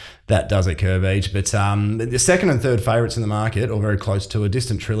case that does occur each. But the second and third favourites in the market, or very close to, a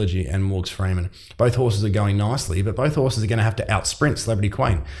Distant Trilogy and Morgs Freeman. Both horses are going nicely, but both horses are going to have to outsprint Celebrity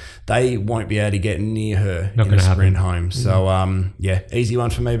Queen. They won't be able to get near her in the sprint home. So easy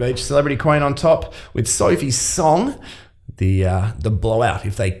one for me, Beach. Celebrity Queen on top with Sophie Song, the blowout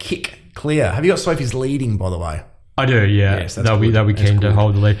if they kick clear. Have you got Sophie's leading, by the way? I do, yeah. Yes, they'll be keen to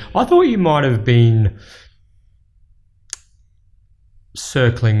hold the lead. I thought you might have been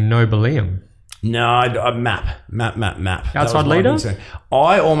circling Noble Liam. No, map. Outside leader?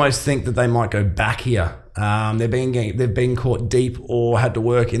 I almost think that they might go back here. They've been caught deep or had to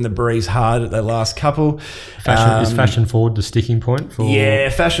work in the breeze hard at their last couple. Is Fashion Forward the sticking point for? Yeah,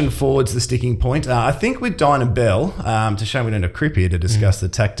 Fashion Forward's the sticking point. I think with Dinah Bell, to show we don't have Crip here to discuss the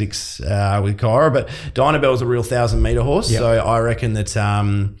tactics with Kyra, but Dinah Bell's a real 1,000-metre horse, so I reckon that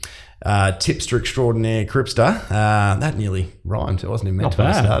Tipster Extraordinaire Cripster, that nearly rhymed. It wasn't even meant Not to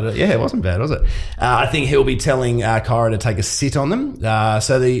bad. start it. Yeah, it wasn't bad, was it? I think he'll be telling Kyra to take a sit on them.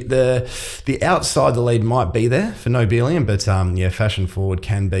 So the outside the lead might be there for Nobelium, but Fashion Forward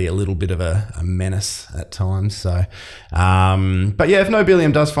can be a little bit of a menace at times. So, but yeah, if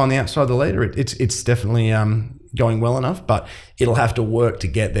Nobelium does find the outside the leader, it's definitely going well enough, but it'll have to work to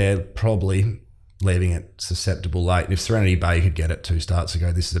get there, probably leaving it susceptible late. And if Serenity Bay could get it 2 starts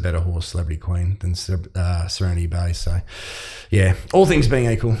ago, this is a better horse, Celebrity Queen, than Serenity Bay. So, yeah, all things being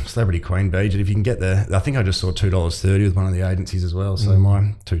equal, Celebrity Queen beat it. If you can get I think I just saw $2.30 with one of the agencies as well. So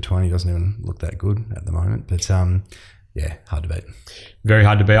my $2.20 doesn't even look that good at the moment. But yeah, hard to beat. Very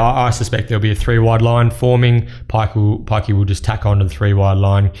hard to beat. I suspect there'll be a 3-wide line forming. Pikey will just tack onto the 3-wide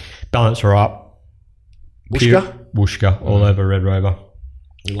line, balance her up. Wooshka all over Red Rover.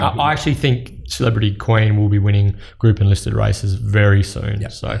 I actually think Celebrity Queen will be winning group and listed races very soon.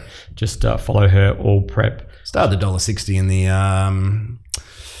 Yep. So just follow her all prep. Started the $1.60 in the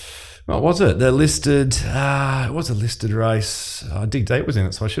what was it? The listed it was a listed race. Dig Deep was in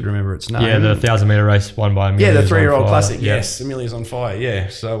it, so I should remember its name. Yeah, the 1,000-metre race won by Amelia's. Yeah, the 3-year-old classic. Yep. Yes, Amelia's on fire. Yeah.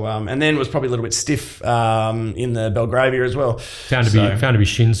 So and then was probably a little bit stiff in the Belgravia as well. Found to be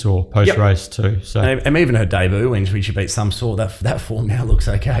shin sore post race too. So and even her debut when she beat Some Sort, that form now looks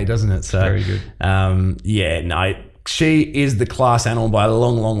okay, doesn't it? So very good. She is the class animal by a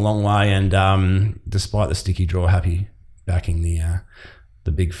long way, and despite the sticky draw, happy backing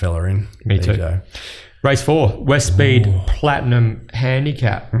the big fella in. Me too. Go. Race 4, West Speed Platinum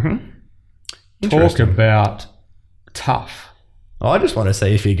Handicap. Mm-hmm. Talk about tough. I just want to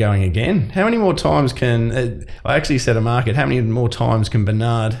see if you're going again. How many more times can... I actually set a market. How many more times can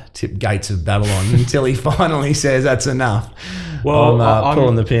Bernard tip Gates of Babylon until he finally says that's enough? Well, I'm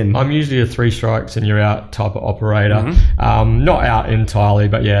pulling the pin. I'm usually a 3 strikes and you're out type of operator. Not out entirely,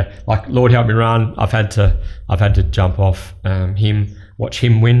 but yeah, like Lord Help Me Run, I've had to jump off watch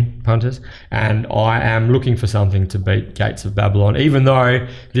him win punters, and I am looking for something to beat Gates of Babylon, even though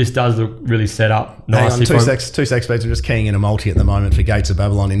this does look really set up nicely. Hang on, two secs, please. I'm just keying in a multi at the moment for Gates of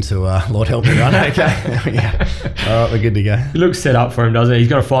Babylon into Lord Help Me Run. Okay, yeah. All right, we're good to go. It looks set up for him, doesn't it? He's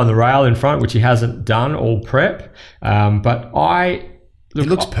got to find the rail in front, which he hasn't done all prep. But it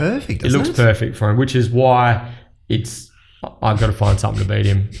looks perfect. It looks perfect for him, which is why I've got to find something to beat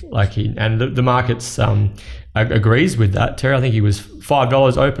him. And the market's agrees with that. Terry, I think he was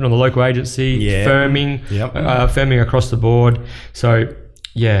 $5 open on the local agency, firming across the board. So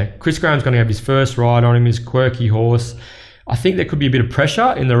yeah, Chris Graham's going to have his first ride on him, his quirky horse. I think there could be a bit of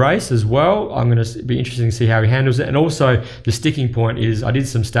pressure in the race as well. I'm going to be interested to see how he handles it. And also the sticking point is I did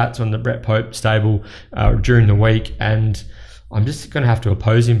some stats on the Brett Pope stable during the week, and I'm just going to have to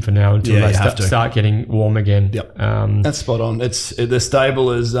oppose him for now until they start getting warm again. Yep. That's spot on. The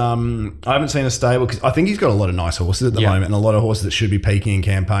stable is, I haven't seen a stable because I think he's got a lot of nice horses at the moment, and a lot of horses that should be peaking in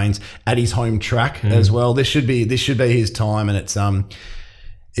campaigns at his home track as well. This should be his time, and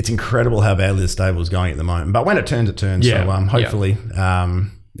it's incredible how badly the stable is going at the moment. But when it turns, it turns. Yeah. So hopefully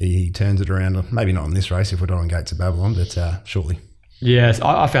he turns it around. Maybe not in this race if we're not on Gates of Babylon, but shortly. Yes,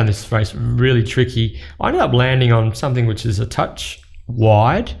 I found this race really tricky. I ended up landing on something which is a touch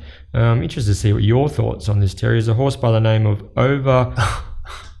wide. Interested to see what your thoughts on this, Terry. Is a horse by the name of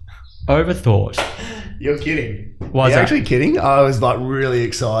Overthought. You're kidding. Why is You're that? actually kidding? I was really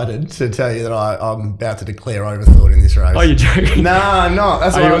excited to tell you that I'm about to declare Overthought in this race. Oh, you're joking? No, I'm not.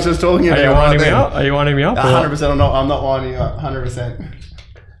 That's what I was just talking about. Are you winding me up? Are you winding me up? 100%. I'm not winding you up. 100%.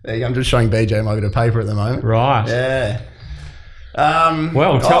 There you go. I'm just showing BJ my bit of paper at the moment. Right. Yeah.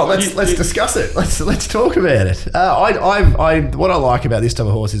 Let's discuss it. Let's talk about it. What I like about this type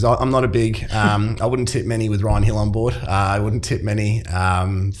of horse is I'm not a big. I wouldn't tip many with Ryan Hill on board. I wouldn't tip many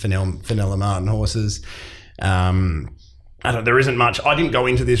Fenella Martin horses. There isn't much. I didn't go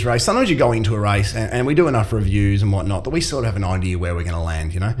into this race. Sometimes you go into a race and we do enough reviews and whatnot that we sort of have an idea where we're going to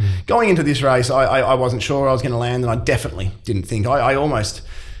land. Going into this race, I wasn't sure I was going to land, and I definitely didn't think. I almost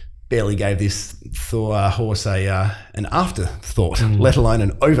barely gave this horse an afterthought, let alone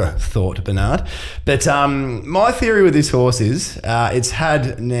an overthought, Bernard. But my theory with this horse is it's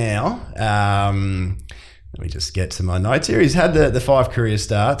had now, let me just get to my notes here. He's had the 5 career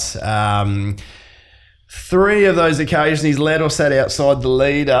starts, 3 of those occasions he's led or sat outside the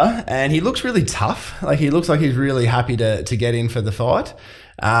leader, and he looks really tough. Like, he looks like he's really happy to get in for the fight.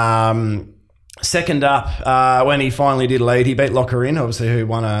 Second up, when he finally did lead, he beat Locker In, obviously, who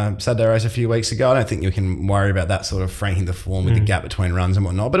won a Saturday race a few weeks ago. I don't think you can worry about that sort of franking the form with the gap between runs and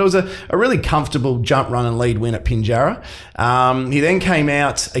whatnot. But it was a really comfortable jump, run and lead win at Pinjarra. He then came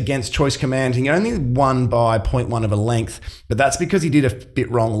out against Choice Command. He only won by 0.1 of a length, but that's because he did a bit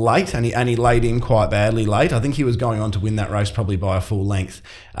wrong late, and he laid in quite badly late. I think he was going on to win that race probably by a full length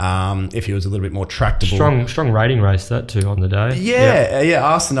if he was a little bit more tractable. Strong rating race, that too, on the day. Yeah.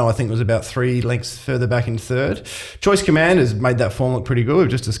 Arsenal, I think, was about 3 lengths further back in third. Choice Command has made that form look pretty good. We've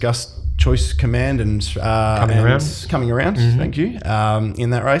just discussed Choice Command and coming around. Thank you, in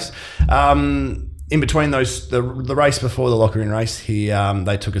that race. In between those, the race before the Locker In race,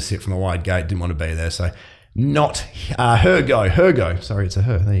 they took a sit from a wide gate, didn't want to be there, so not Hergo. Sorry, it's a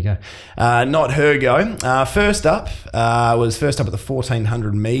her. There you go. Not Hergo. First up was at the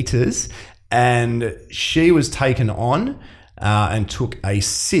 1400 metres, and she was taken on and took a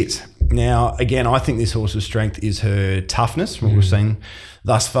sit. Now, again, I think this horse's strength is her toughness from what we've seen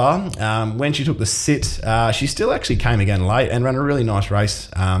thus far. When she took the sit, she still actually came again late and ran a really nice race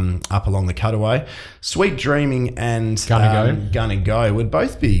up along the cutaway. Sweet Dreaming and Gonna Go would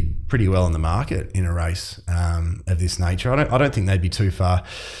both be pretty well in the market in a race of this nature. I don't think they'd be too far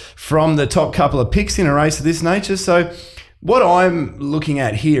from the top couple of picks in a race of this nature. So what I'm looking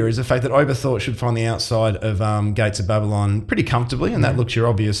at here is the fact that Overthought should find the outside of Gates of Babylon pretty comfortably, and that looks your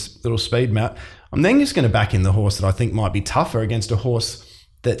obvious little speed map. I'm then just going to back in the horse that I think might be tougher against a horse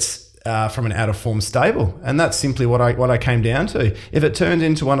that's from an out-of-form stable, and that's simply what I came down to. If it turns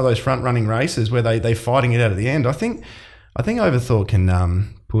into one of those front-running races where they're fighting it out at the end, I think Overthought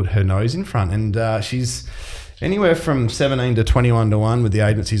can put her nose in front, and she's anywhere from 17 to 21 to 1 with the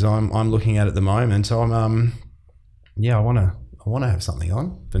agencies I'm looking at the moment. So I want to have something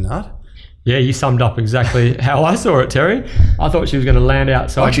on, Bernard. Yeah, you summed up exactly how I saw it, Terry. I thought she was going to land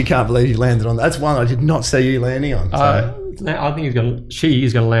outside. I actually can't believe you landed on that. That's one I did not see you landing on. So. I think she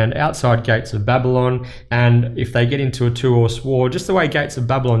is going to land outside Gates of Babylon, and if they get into a 2-horse war, just the way Gates of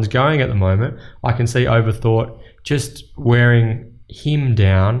Babylon's going at the moment, I can see Overthought just wearing him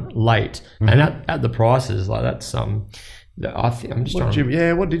down late, and at the prices like that's I'm just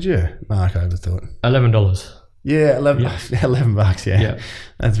trying. What did you mark Overthought? $11. Yeah, $11. Yeah,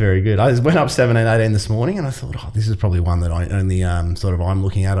 that's very good. I went up 17, 18 this morning, and I thought, this is probably one that I only I'm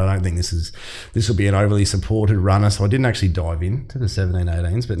looking at. I don't think this will be an overly supported runner, so I didn't actually dive into the 17,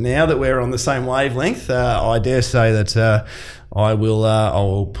 18s. But now that we're on the same wavelength, I dare say that I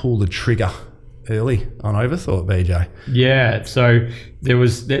will pull the trigger early on Overthought, BJ. Yeah, so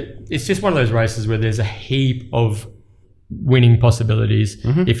it's just one of those races where there's a heap of winning possibilities.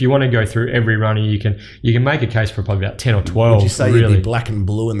 If you want to go through every runner, you can make a case for probably about 10 or 12. Would you say you'd be black and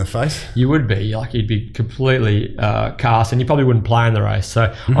blue in the face? You would be. Like, you'd be completely cast, and you probably wouldn't play in the race.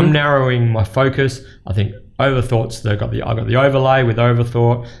 So I'm narrowing my focus. I think Overthought's I got the overlay with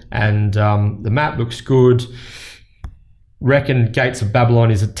Overthought, and the map looks good. Reckon Gates of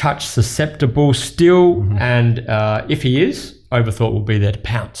Babylon is a touch susceptible still, and if he is, Overthought will be there to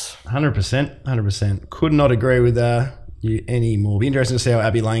pounce. 100%. Could not agree with you any more. Be interesting to see how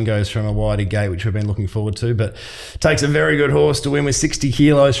Abbey Lane goes from a wider gate, which we've been looking forward to, but takes a very good horse to win with 60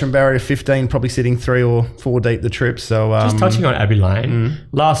 kilos from barrier 15, probably sitting 3 or 4 deep the trip. So just touching on Abbey Lane,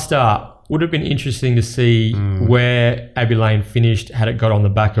 last start would have been interesting to see where Abbey Lane finished had it got on the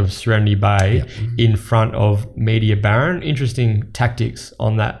back of Serenity Bay in front of Media Baron. Interesting tactics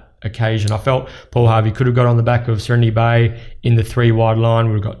on that occasion. I felt Paul Harvey could have got on the back of Serenity Bay in the 3 wide line,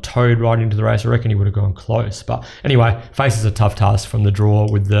 would have got towed right into the race. I reckon he would have gone close. But anyway, faces a tough task from the draw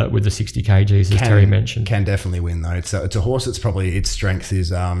with the 60 kgs, as Terry mentioned. Can definitely win, though. It's a horse that's probably, its strength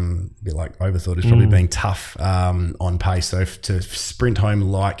is a bit like Overthought, is probably being tough on pace. So to sprint home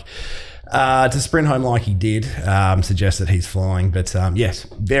like he did suggests that he's flying. But yes,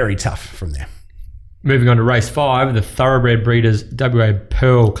 very tough from there. Moving on to race 5, the Thoroughbred Breeders WA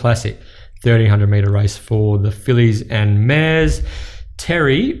Pearl Classic, 1300 metre race for the fillies and mares.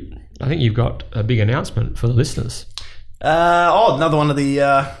 Terry, I think you've got a big announcement for the listeners. Another one of the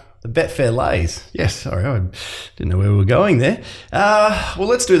Betfair lays. Yes, sorry, I didn't know where we were going there. Well,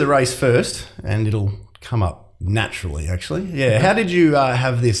 let's do the race first, and it'll come up naturally, actually. Yeah, how did you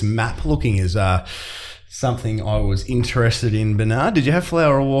have this map looking as something I was interested in, Bernard? Did you have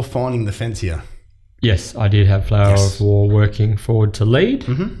Flower of War finding the fence here? Yes, I did have Flower of War working forward to lead.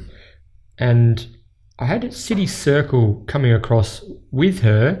 And I had City Circle coming across with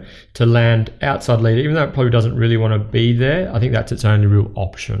her to land outside leader, even though it probably doesn't really want to be there. I think that's its only real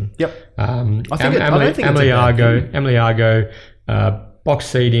option. Yep. I don't think Emily Argo, box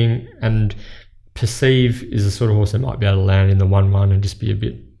seating, and Perceive is the sort of horse that might be able to land in the 1-1 and just be a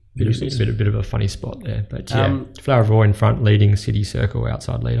bit of a funny spot there. But yeah, Flower of Awe in front, leading City Circle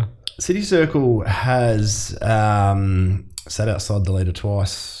outside leader. City Circle has sat outside the leader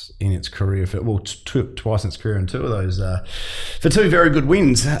twice in its career, twice in its career, and two of those for two very good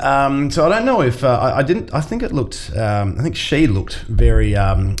wins. So I don't know if I think she looked very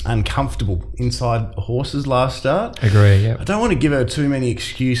uncomfortable inside horses last start. Agree. Yeah. I don't want to give her too many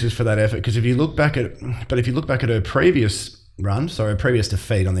excuses for that effort, because if you look back at her previous run, her previous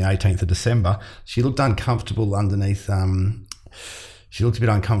defeat on the 18th of December, she looked uncomfortable underneath. She looked a bit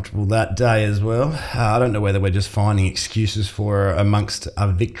uncomfortable that day as well. I don't know whether we're just finding excuses for her amongst a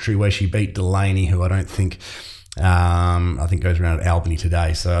victory where she beat Delaney, who I think goes around at Albany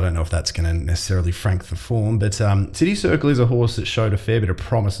today. So I don't know if that's going to necessarily frank the form. But City Circle is a horse that showed a fair bit of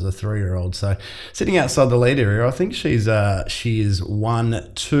promise as a 3-year-old. So sitting outside the lead area, I think she is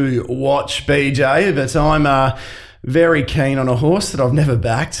one to watch, BJ. But I'm very keen on a horse that I've never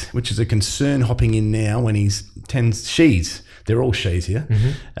backed, which is a concern hopping in now when he's 10 she's. They're all she's here.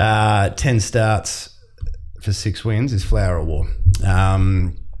 10 starts for 6 wins is Flower of War.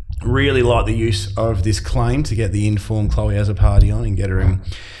 Really like the use of this claim to get the informed Chloe Azzopardi on and get her in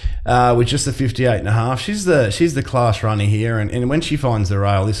with just the 58.5. She's the class runner here, and when she finds the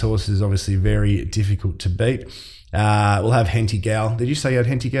rail, this horse is obviously very difficult to beat. We'll have Henty Gal. Did you say you had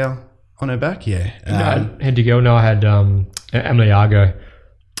Henty Gal on her back? Yeah. Henty Gal. No, I had Emily Argo.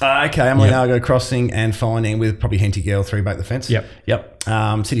 Okay, Emily Argo crossing and finding with probably Henty Girl 3 back the fence. Yep.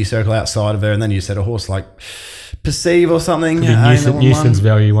 City Circle outside of her, and then you said a horse like Perceive or something. Nuisance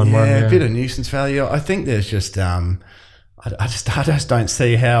value one. Yeah, a bit of nuisance value. I think there's just I just don't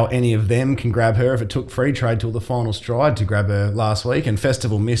see how any of them can grab her if it took Free Trade till the final stride to grab her last week, and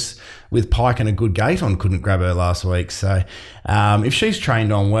Festival Miss with Pike and a good gate on couldn't grab her last week. So if she's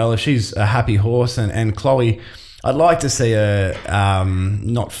trained on well, if she's a happy horse, and Chloe, I'd like to see her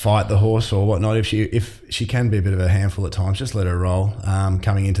not fight the horse or whatnot. If she can be a bit of a handful at times, just let her roll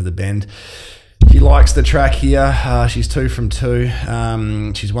coming into the bend. She likes the track here. She's 2 from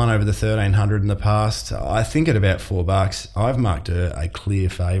 2. She's won over the 1,300 in the past. I think at about $4, I've marked her a clear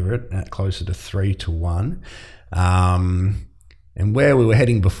favourite at closer to 3 to 1. And where we were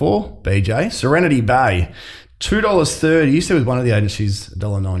heading before, BJ, Serenity Bay. $2.30. You said with one of the agencies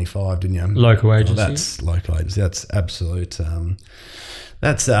 $1.95, didn't you? Local agency. That's local agency. That's absolute.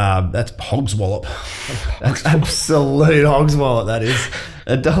 That's hog's wallop. That's absolute hog's wallet. That is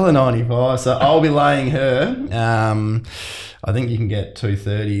 $1.95. So I'll be laying her. I think you can get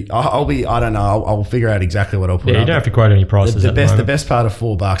 $2.30. I don't know. I'll figure out exactly what I'll put up. You don't have to quote any prices. The best part of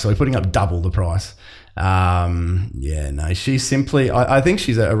 $4. So we're putting up double the price. She's simply. I think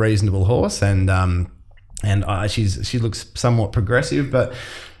she's a reasonable horse, and she looks somewhat progressive, but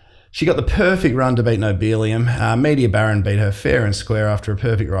she got the perfect run to beat Nobelium. Media Baron beat her fair and square after a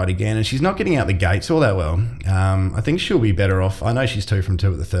perfect ride again, and she's not getting out the gates all that well. I think she'll be better off. I know she's 2 from 2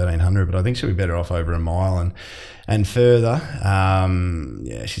 at the 1,300, but I think she'll be better off over a mile and further.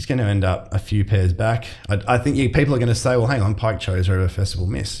 She's going to end up a few pairs back. I think people are going to say, well, hang on, Pike chose her over Festival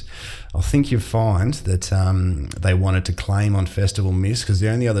Miss. I think you'll find that they wanted to claim on Festival Miss, because the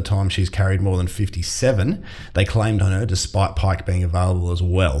only other time she's carried more than 57, they claimed on her despite Pike being available as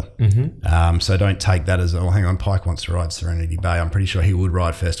well. So don't take that as, hang on, Pike wants to ride Serenity Bay. I'm pretty sure he would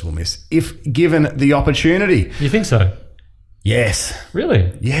ride Festival Miss if given the opportunity. You think so? Yes.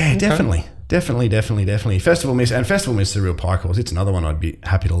 Really? Yeah, okay. Definitely. Festival Miss is a real Pike horse. It's another one I'd be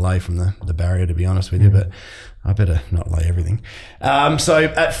happy to lay from the barrier, to be honest with you, but I better not lay everything. So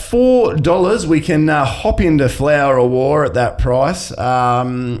at $4, we can hop into Flower of War at that price.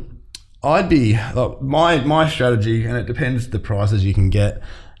 I'd be my strategy, and it depends the prices you can get.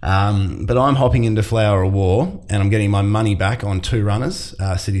 But I'm hopping into Flower of War, and I'm getting my money back on 2 runners,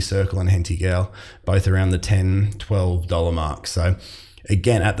 City Circle and Henty Gal, both around the $10, $12 mark. So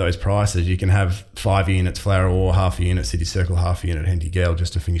again, at those prices, you can have 5 units Flower of War, half a unit City Circle, half a unit Henty Gal,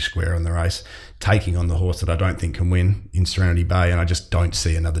 just to finish square on the race, taking on the horse that I don't think can win in Serenity Bay, and I just don't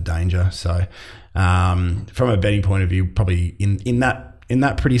see another danger. So from a betting point of view, probably in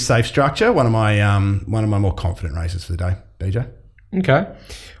that pretty safe structure, one of my more confident races for the day, BJ. Okay.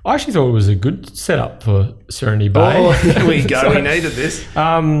 I actually thought it was a good setup for Serenity Bay. Oh, here we go. We needed this.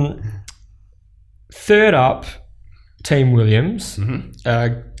 Third up, Team Williams.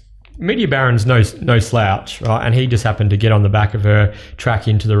 Media Baron's no slouch, right? And he just happened to get on the back of her, track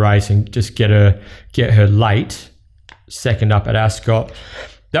into the race, and just get her late, second up at Ascot.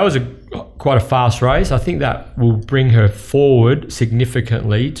 That was quite a fast race. I think that will bring her forward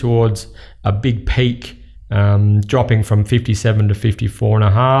significantly towards a big peak, dropping from 57 to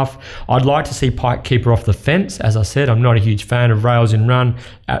 54.5. I'd like to see Pike keep her off the fence. As I said, I'm not a huge fan of rails in run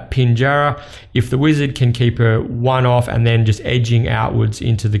at Pinjarra. If the Wizard can keep her one off and then just edging outwards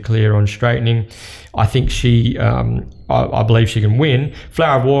into the clear on straightening, I think she, I believe she can win.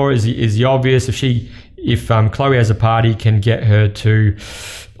 Flower of War is the obvious. If Chloe Has a Party can get her to,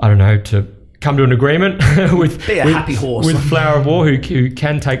 I don't know, to come to an agreement with happy horse with Flower of War, who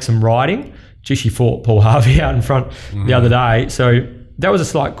can take some riding. Gee, she fought Paul Harvey out in front the other day. So that was a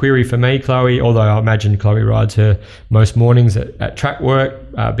slight query for me, Chloe, although I imagine Chloe rides her most mornings at track work,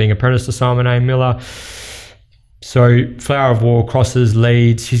 being apprenticed to Simon A. Miller. So Flower of War crosses,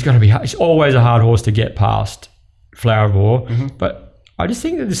 leads. She's always a hard horse to get past, Flower of War. But I just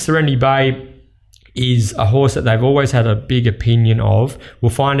think that the Serenity Bay is a horse that they've always had a big opinion of. We'll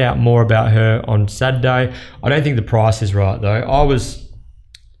find out more about her on Saturday. I don't think the price is right, though.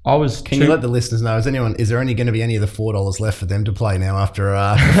 Can you let the listeners know? Is there only going to be any of the $4 left for them to play now after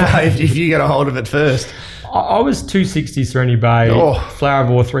if you get a hold of it first? I was $260 Serenity Bay, Flower of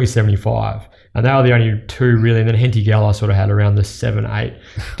War $375, and they were the only two really. And then Henty Gal sort of had around the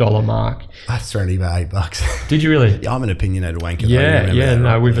 $7-8 mark. That's Serenity Bay $8. Did you really? Yeah, I'm an opinionated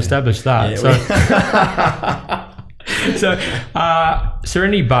wanker. We've established that.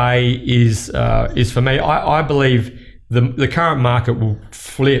 Serenity Bay is for me. I believe the current market will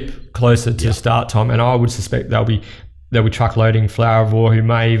flip closer to start time, and I would suspect they'll be truckloading Flower of War, who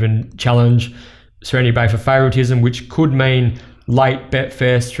may even challenge Serenity Bay for favouritism, which could mean late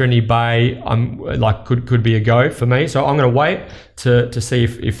Betfair Serenity Bay could be a go for me. So I'm going to wait to see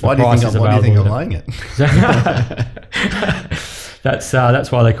if the price is available. Why do you think I'm laying it?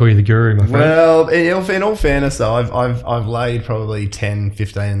 That's why they call you the guru, my friend. Well, in all fairness, though, I've laid probably 10,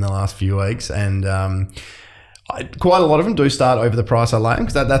 15 in the last few weeks, and quite a lot of them do start over the price I lay them,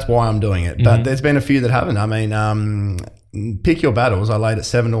 because that's why I'm doing it. But there's been a few that haven't. I mean, pick your battles. I laid it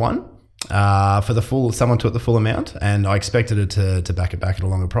 7-1 for the full. Someone took the full amount, and I expected it to back it back at a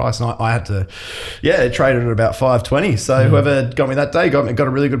longer price, and I had to, it traded at about 5.20. So whoever got me that day got a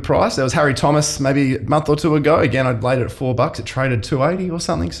really good price. There was Harry Thomas maybe a month or two ago. Again, I'd laid it at $4. It traded 2.80 or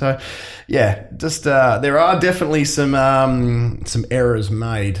something. So just there are definitely some errors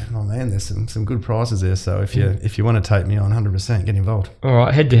made. Oh man, there's some good prices there. So if you want to take me on, 100%, get involved. All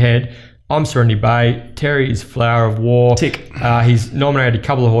right, head to head. I'm Serenity Bay. Terry is Flower of War. Tick. He's nominated a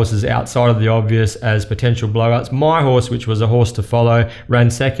couple of horses outside of the obvious as potential blowouts. My horse, which was a horse to follow, ran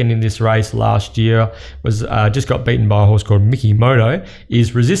second in this race last year, was just got beaten by a horse called Mickey Moto,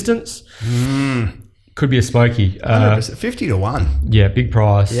 is Resistance. Could be a smoky. 50-1. Yeah, big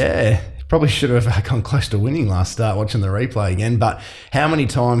price. Yeah. Probably should have gone close to winning last start, watching the replay again. But how many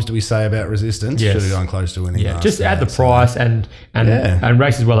times do we say about Resistance? Yes. Should have gone close to winning last just start. add the price and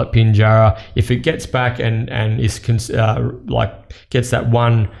races well at Pinjarra. If it gets back and is gets that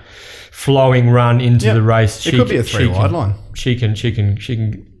one flowing run into the race, it could be a 3-wide line. She can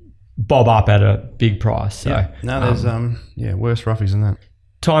bob up at a big price. So there's worse roughies than that.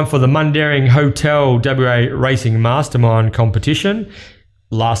 Time for the Mundaring Hotel WA Racing Mastermind competition.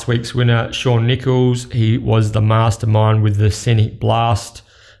 Last week's winner, Sean Nichols, he was the mastermind with the Scenic Blast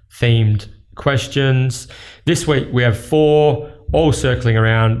themed questions. This week we have 4, all circling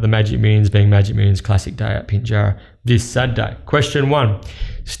around the Magic Millions, being Magic Millions Classic Day at Pinjarra this Saturday. Question 1.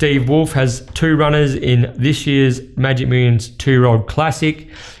 Steve Wolf has 2 runners in this year's Magic Millions 2-year-old Classic.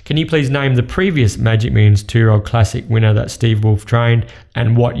 Can you please name the previous Magic Millions 2-year-old Classic winner that Steve Wolf trained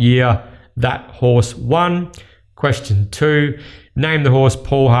and what year that horse won? Question 2. Name the horse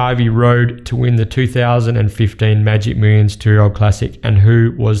Paul Harvey rode to win the 2015 Magic Millions 2-year-old Classic and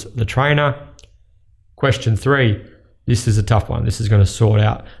who was the trainer? Question 3. This is a tough one. This is going to sort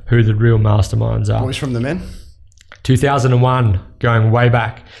out who the real masterminds are. Boys from the men. 2001, going way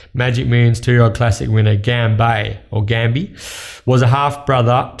back, Magic Millions 2-year-old Classic winner Gamby was a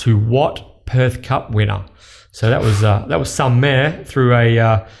half-brother to what Perth Cup winner? So that was some mare through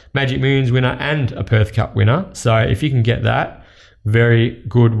a Magic Millions winner and a Perth Cup winner. So if you can get that, very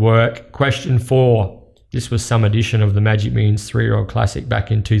good work. Question 4. This was some edition of the Magic Millions 3-year-old Classic back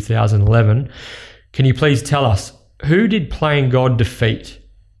in 2011. Can you please tell us, who did Playing God defeat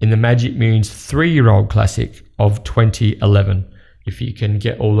in the Magic Millions 3-year-old Classic of 2011? If you can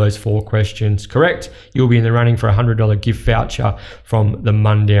get all those 4 questions correct, you'll be in the running for a $100 gift voucher from the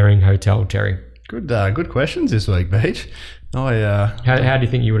Mundaring Hotel, Terry. Good questions this week, Beach. How do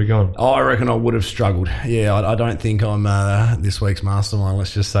you think you would have gone? I reckon I would have struggled. Yeah, I don't think I'm this week's mastermind.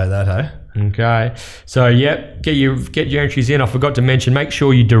 Let's just say that, hey? Okay. So, get your entries in. I forgot to mention, make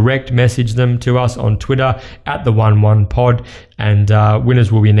sure you direct message them to us on Twitter at the 11pod, and winners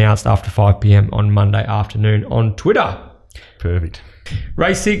will be announced after 5 p.m. on Monday afternoon on Twitter. Perfect.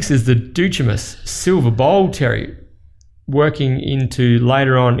 Race 6 is the Duchemus Silver Bowl, Terry. Working into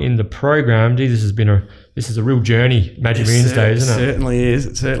later on in the program. Gee, this is a real journey, Magic Millions Day, isn't it? It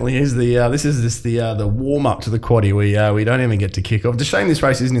certainly is. This is the warm up to the quaddie. We don't even get to kick off. It's a shame this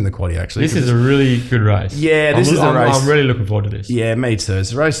race isn't in the quaddie, actually. This is a really good race. Yeah, this is a race. I'm really looking forward to this. Yeah, me too.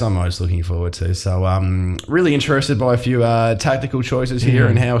 It's a race I'm most looking forward to. So really interested by a few tactical choices here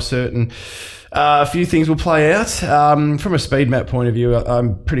and how certain a few things will play out. From a speed map point of view,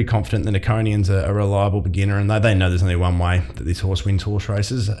 I'm pretty confident the Niconian's a reliable beginner, and they know there's only one way that this horse wins horse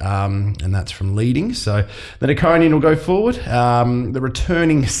races, and that's from leading. So the Niconian will go forward. The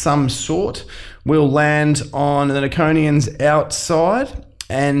returning Some Sort will land on the Niconian's outside,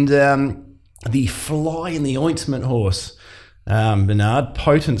 and the Fly in the Ointment horse, Bernard,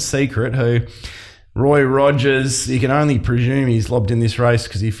 Potent Secret, who Roy Rogers, you can only presume he's lobbed in this race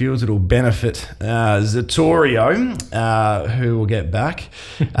because he feels it'll benefit Zatorio, who will get back,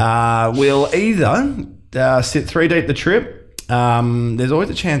 will either sit 3 deep the trip. There's always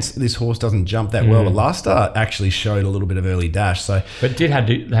a chance this horse doesn't jump that well, but last start actually showed a little bit of early dash. So, but they had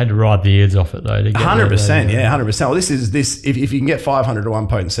to ride the ears off it though. 100%, yeah, 100%. Well, this. If you can get 500 to 1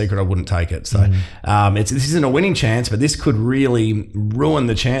 Potent Secret, I wouldn't take it. So, this isn't a winning chance, but this could really ruin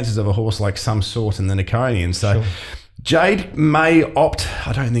the chances of a horse like Some Sort in the Niconian. So. Sure. Jade may opt,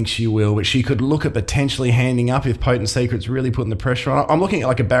 I don't think she will, but she could look at potentially handing up if Potent Secret's really putting the pressure on. I'm looking at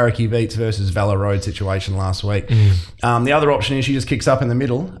like a Barracky Veets versus Valor Road situation last week. The other option is she just kicks up in the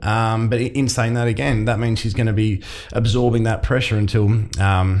middle, but in saying that again, that means she's going to be absorbing that pressure until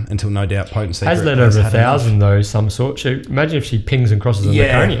no doubt Potent Secret has led over 1,000 though, Some Sort. Imagine if she pings and crosses the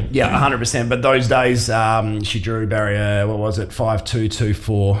Niconian. Yeah, 100%. But those days, she drew barrier,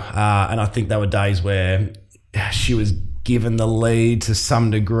 5.224, and I think they were days where she was given the lead to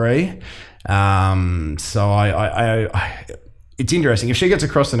some degree. So I it's interesting. If she gets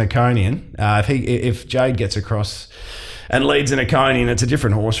across the Niconian, if Jade gets across and leads the Niconian, it's a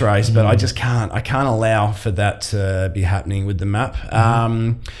different horse race, but I can't allow for that to be happening with the map.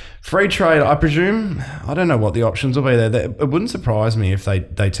 Free trade, I presume, I don't know what the options will be there. It wouldn't surprise me if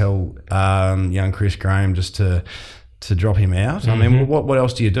they tell young Chris Graham just to drop him out. I mean, what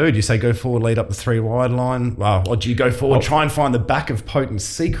else do you do? Do you say go forward, lead up the 3 wide line? Or do you go forward, try and find the back of Potent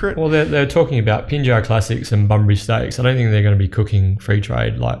Secret? Well, they're talking about Pinjar Classics and Bunbury Stakes. I don't think they're going to be cooking free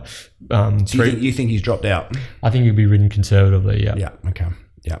trade like. You think he's dropped out? I think he'll be ridden conservatively. Yeah. Yeah. Okay.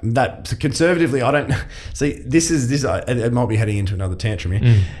 Yeah. That conservatively, I don't see. This. It might be heading into another tantrum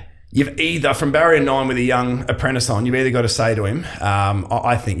here. You've either, from barrier 9 with a young apprentice on, you've either got to say to him,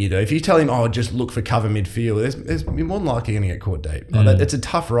 I think you do. If you tell him, just look for cover midfield, you're more than likely going to get caught deep. It's a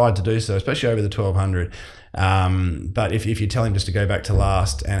tough ride to do so, especially over the 1,200. But if you tell him just to go back to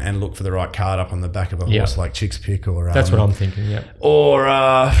last and look for the right card up on the back of a horse like Chicks Pick or... That's what I'm thinking, yeah. Or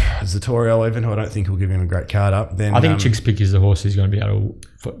Zatorio even, who I don't think will give him a great card up. Then I think Chicks Pick is the horse who's going to be able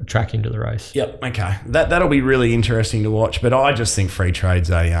to track into the race. Yep, okay. That'll be really interesting to watch, but I just think Free Trade's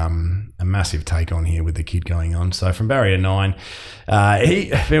a massive take on here with the kid going on. So from barrier 9,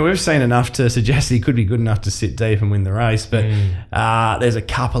 we've seen enough to suggest he could be good enough to sit deep and win the race, but there's a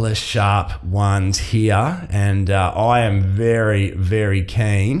couple of sharp ones here, and I am very, very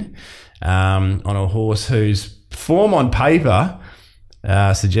keen on a horse whose form on paper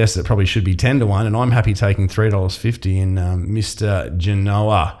suggests it probably should be 10 to 1, and I'm happy taking $3.50 in Mr.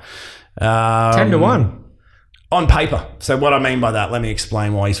 Genoa. 10 to 1? On paper. So what I mean by that, let me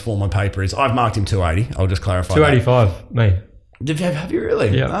explain why his form on paper is. I've marked him 280. I'll just clarify 285, me. Have you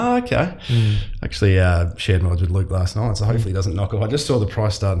really? Yeah. Oh, okay. Actually, shared mods with Luke last night, so hopefully he doesn't knock off. I just saw the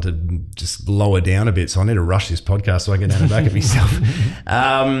price starting to just lower down a bit, so I need to rush this podcast so I can get down the back of myself.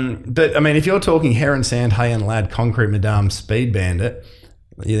 But, I mean, if you're talking Heron Sand, Hay and Lad, Concrete Madame, Speed Bandit,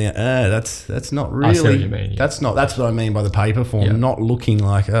 you think, that's not really... I see what you mean. Yeah. That's what I mean by the paper form, not looking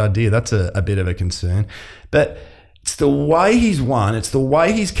like, oh dear, that's a bit of a concern. But it's the way he's won. It's the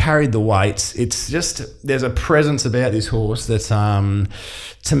way he's carried the weights. It's just, there's a presence about this horse that,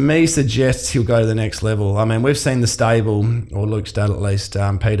 to me, suggests he'll go to the next level. I mean, we've seen the stable, or Luke's dad at least,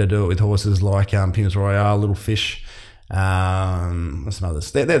 Peter do it with horses like Pinus Royale, Little Fish, what's some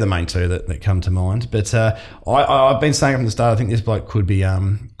others? They're the main two that come to mind. But I've been saying from the start, I think this bloke could be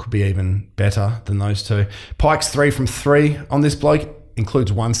even better than those two. Pike's 3 from 3 on this bloke.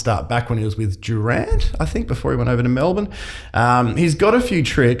 includes one start back when he was with Durant, I think, before he went over to Melbourne. He's got a few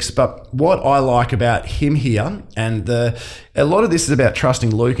tricks, but what I like about him here, and a lot of this is about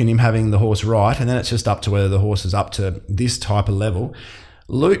trusting Luke and him having the horse right, and then it's just up to whether the horse is up to this type of level.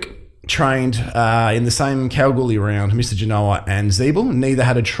 Luke trained in the same Kalgoorlie round, Mr. Genoa and Zeeble. Neither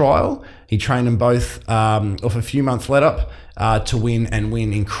had a trial. He trained them both off a few months let up to win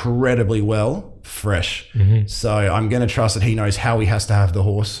incredibly well, fresh. So I'm going to trust that he knows how he has to have the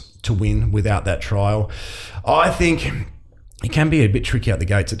horse to win without that trial. I think he can be a bit tricky out the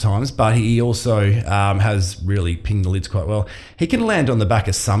gates at times, but he also has really pinged the lids quite well. He can land on the back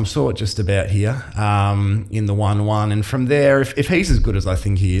of Some Sort just about here in the 1-1. And from there, if he's as good as I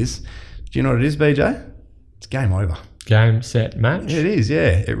think he is, do you know what it is, BJ? It's game over. Game, set, match. It is,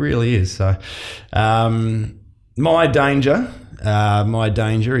 yeah. It really is. So my danger,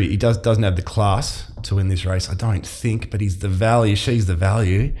 he doesn't have the class to win this race, I don't think, but he's the value. She's the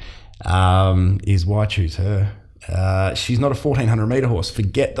value. Is Why Choose Her. She's not a 1,400 metre horse.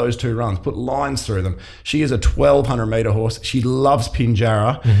 Forget those 2 runs. Put lines through them. She is a 1,200 metre horse. She loves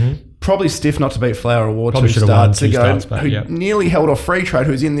Pinjarra. Probably stiff not to beat Flower Award Probably 2 won starts 2 ago. starts back, who nearly held off Free Trade,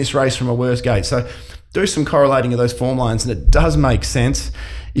 who's in this race from a worse gate. So do some correlating of those form lines, and it does make sense.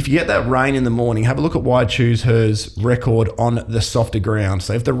 If you get that rain in the morning, have a look at Why Choose Her's record on the softer ground.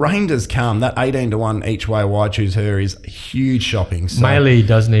 So if the rain does come, that 18-1 each way Why Choose Her is huge shopping. So Maley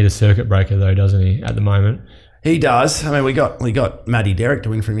does need a circuit breaker though, doesn't he, at the moment? he does. I mean, we got Matty Derrick to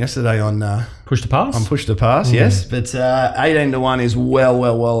win from yesterday on Push to Pass. On Push to Pass, yes. But 18-1 is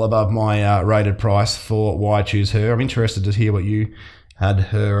well above my rated price for Why Choose Her. I'm interested to hear what you had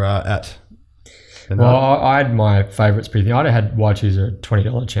her at. Well, I had my favourites pretty thin. I'd have had Why Choose Her a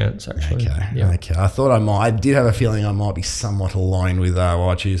 $20 chance, actually. Okay. I thought I did have a feeling I might be somewhat aligned with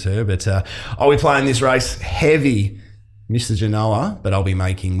Why Choose Her, but I'll be playing this race heavy Mr. Genoa, but I'll be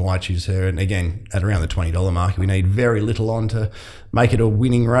making Why Choose Her. And again, at around the $20 mark, we need very little on to make it a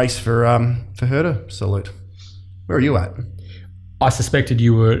winning race for her to salute. Where are you at? I suspected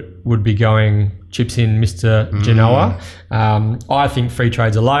you would be going chips in Mr. Genoa. I think Free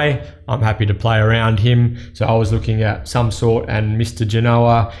Trade's a lay. I'm happy to play around him. So I was looking at Some Sort and Mr.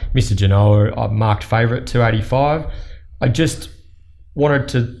 Genoa. Mr. Genoa, I've marked favourite, 285. I just wanted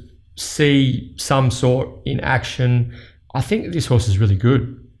to see Some Sort in action. I think this horse is really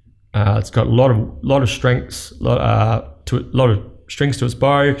good. It's got a lot of strengths, a lot of strings to its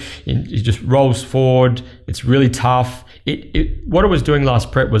bow. It just rolls forward. It's really tough. What it was doing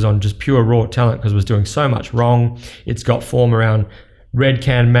last prep was on just pure raw talent because it was doing so much wrong. It's got form around Red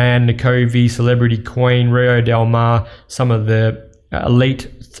Can Man, Nicovi, Celebrity Queen, Rio Del Mar, some of the elite,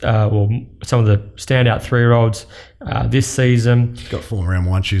 some of the standout 3-year-olds this season. It's got form around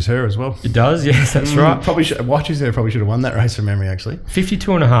Why Choose Her as well. It does, yes, that's right. Why Choose Her probably should have won that race from memory, actually.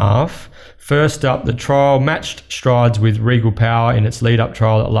 52.5. First up, the trial matched strides with Regal Power in its lead-up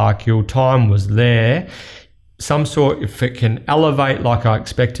trial at Larkhill. Time was there. Some Sort, if it can elevate like I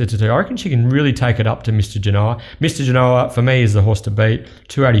expected to do, I reckon she can really take it up to Mr. Genoa. Mr. Genoa, for me, is the horse to beat.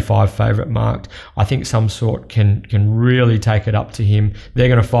 285 favourite marked. I think Some Sort can really take it up to him. They're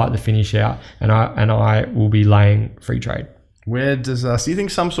going to fight the finish out, and I will be laying Free Trade. Where does do you think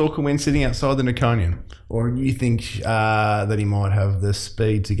Some Sort can win sitting outside the Niconian, or do you think that he might have the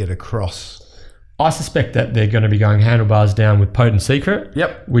speed to get across? I suspect that they're going to be going handlebars down with Potent Secret.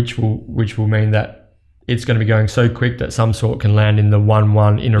 Yep. Which will mean that it's going to be going so quick that Some Sort can land in the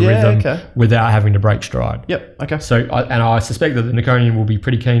 1-1 in a rhythm without having to break stride. Yep. Okay. So, I suspect that the Niconian will be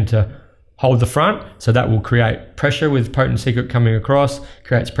pretty keen to hold the front, so that will create pressure with Potent Secret coming across,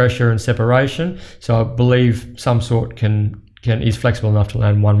 creates pressure and separation. So I believe Some Sort is flexible enough to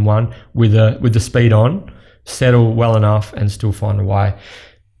land 1-1 with the speed on, settle well enough, and still find a way.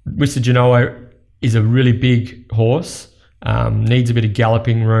 Mr. Genoa is a really big horse, needs a bit of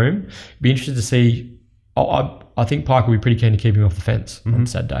galloping room. Be interested to see. I think Pike will be pretty keen to keep him off the fence on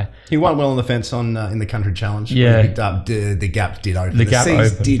Saturday. He won well on the fence in the Country Challenge. Yeah. He picked up, the gap did open. The gap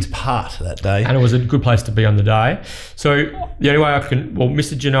seas opened. did part that day. And it was a good place to be on the day. So the only way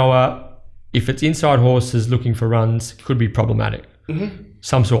Mr. Genoa, if it's inside horses looking for runs, could be problematic.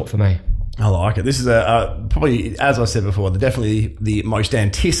 Some Sort for me. I like it. This is probably, as I said before, definitely the most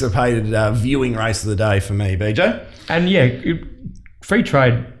anticipated viewing race of the day for me, BJ. And Free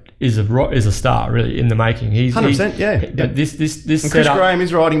Trade is a star really in the making. He's 100%. Yeah. This Chris setup, Graham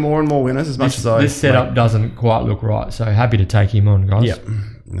is riding more and more winners as much as I. This setup doesn't quite look right. So happy to take him on, guys. Yep.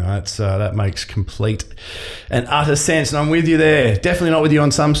 No, that makes complete and utter sense, and I'm with you there. Definitely not with you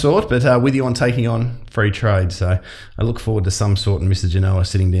on Some Sort, but with you on taking on Free Trade. So I look forward to Some Sort and Mr. Genoa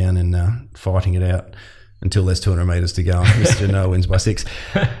sitting down and fighting it out until there's 200 metres to go and Mr. No wins by 6.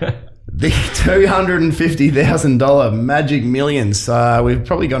 The $250,000 Magic Millions. We've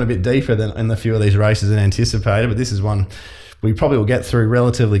probably gone a bit deeper than in a few of these races than anticipated, but this is one we probably will get through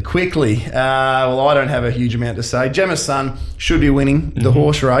relatively quickly. Well, I don't have a huge amount to say. Gemma's Son should be winning the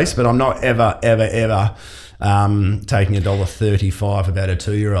horse race, but I'm not ever taking $1.35 about a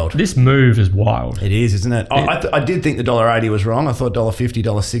 2-year-old. This move is wild. It is, isn't it? I did think the $1.80 was wrong. I thought $1.50,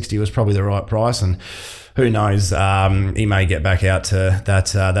 $1.60 was probably the right price, and who knows? He may get back out to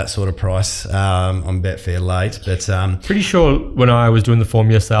that sort of price on Betfair late. But pretty sure when I was doing the form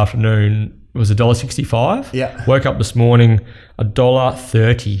yesterday afternoon, it was $1.65. Yeah. Woke up this morning,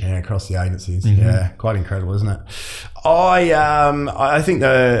 $1.30. Yeah, across the agencies. Yeah, quite incredible, isn't it? I think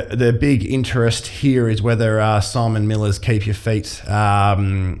the big interest here is whether Simon Miller's Keep Your Feet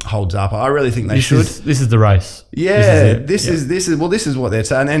holds up. I really think they should. This is the race. Yeah, this is what they're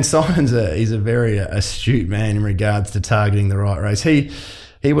saying. And Simon's he's a very astute man in regards to targeting the right race.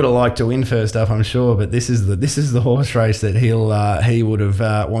 He would have liked to win first up, I'm sure, but this is the horse race that he would have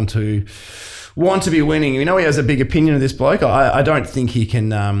want to be winning. You know, he has a big opinion of this bloke. I don't think he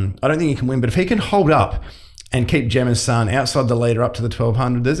can. I don't think he can win, but if he can hold up and keep Gemma's Son outside the leader up to the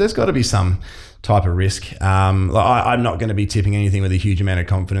 1200, there's got to be some type of risk. I'm not going to be tipping anything with a huge amount of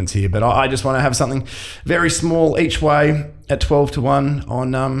confidence here, but I just want to have something very small each way at 12-1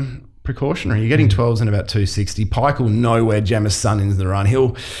 on precautionary. You're getting 12s in about 260. Pike will know where Gemma's Son is in the run.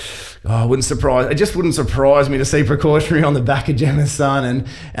 It just wouldn't surprise me to see precautionary on the back of Gemma's Son,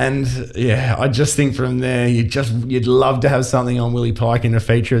 and yeah, I just think from there you'd love to have something on Willie Pike in a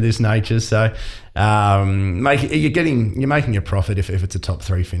feature of this nature. So you're making a profit if it's a top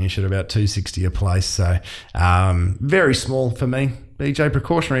 3 finish at about 260 a place. So very small for me. BJ,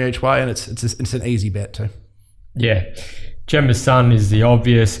 precautionary each way, and it's an easy bet too. Yeah. Gemma's Son is the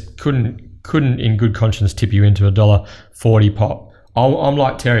obvious. Couldn't in good conscience tip you into $1.40 pop. I'm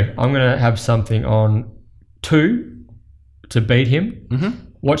like Terry. I'm going to have something on 2 to beat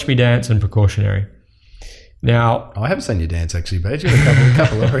him. Watch Me Dance and precautionary. Now, I haven't seen you dance actually, but you had a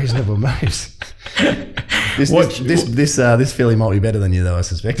couple of reasonable moves. This filly might be better than you though, I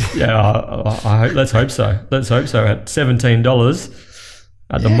suspect. Yeah, let's hope so. Let's hope so. At $17.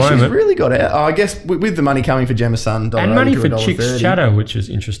 At the moment, she's really got out. I guess with the money coming for Gemma's Son, and money for Chick's Chatter, which is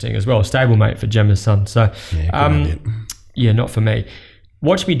interesting as well. Stablemate for Gemma's Son. So, not for me.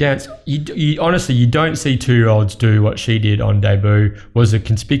 Watch Me Dance. You honestly, you don't see 2-year-olds do what she did on debut. Was a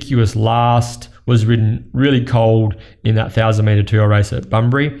conspicuous last. Was ridden really cold in that 1,000-meter 2-year race at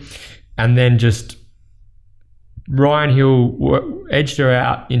Bunbury, and then just Ryan Hill edged her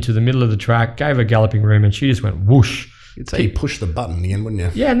out into the middle of the track, gave her galloping room, and she just went whoosh. You'd say you pushed the button again, wouldn't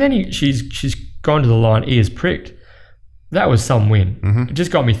you? Yeah, and then she's gone to the line, ears pricked. That was some win. It just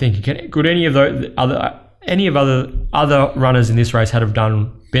got me thinking: could any of other runners in this race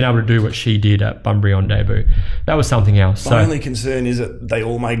been able to do what she did at Bunbury on debut? That was something else. My only concern is that they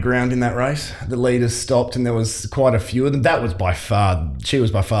all made ground in that race. The leaders stopped, and there was quite a few of them. She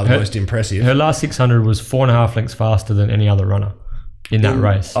was by far the most impressive. Her last 600 was 4.5 lengths faster than any other runner in that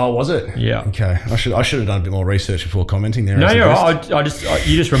race. Oh, was it? Yeah. Okay. I should have done a bit more research before commenting there. No,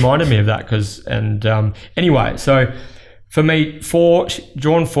 you just reminded me of that anyway. So for me,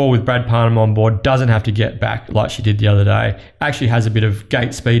 drawn 4 with Brad Parnham on board doesn't have to get back like she did the other day. Actually has a bit of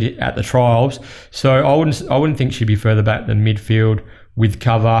gate speed at the trials, so I wouldn't think she'd be further back than midfield with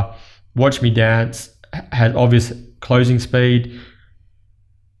cover. Watch Me Dance has obvious closing speed.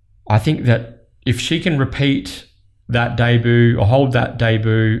 I think that if she can repeat that debut or hold that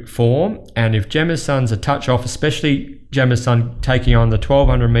debut form, and if Gemma's Son's a touch off, especially Gemma's Son taking on the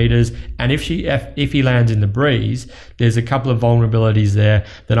 1,200 metres, and if he lands in the breeze, there's a couple of vulnerabilities there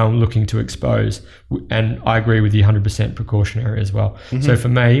that I'm looking to expose, and I agree with you 100% precautionary as well. So for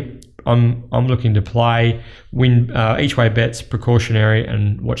me, I'm looking to play, win each way bets, precautionary,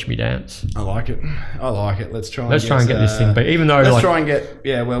 and Watch Me Dance. I like it. Let's try and get this thing. But even though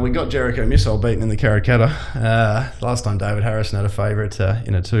we got Jericho Missile beaten in the Karrakatta. Last time David Harrison had a favourite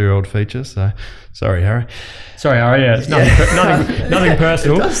in a 2-year-old feature. So sorry, Harry. Yeah, it's nothing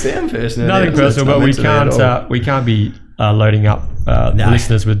personal. It does sound personal. Nothing personal, but we can't be loading up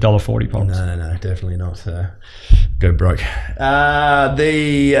listeners with $1.40 pops. No, definitely not. Go broke.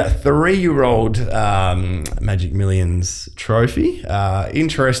 The 3-year-old Magic Millions trophy.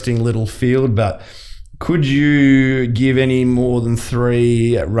 Interesting little field, but Could you give any more than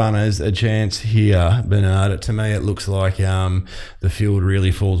 3 runners a chance here, Bernard? To me, it looks like the field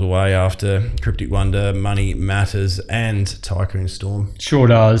really falls away after Cryptic Wonder, Money Matters, and Tycoon Storm. Sure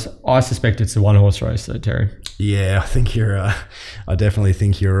does. I suspect it's a one-horse race, though, Terry. Yeah, I think you're. I definitely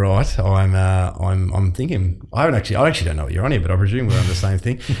think you're right. I'm thinking. I actually don't know what you're on here, but I presume we're on the same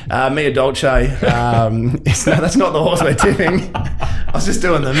thing. Mia Dolce. That's not the horse we're tipping. I was just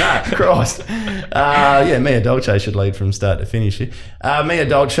doing the math. Christ. Mia Dolce should lead from start to finish here. Mia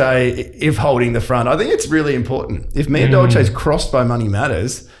Dolce, if holding the front, I think it's really important. If Mia Dolce's crossed by Money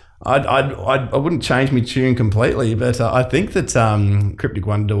Matters, I wouldn't change my tune completely, but I think that Cryptic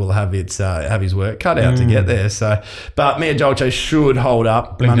Wonder will have his work cut out to get there. So, but Mia Dolce should hold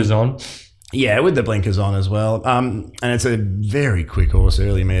up. Blinkers on. Yeah, with the blinkers on as well. And it's a very quick horse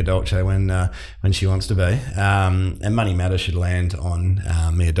early, Mia Dolce, when she wants to be. And Money Matters should land on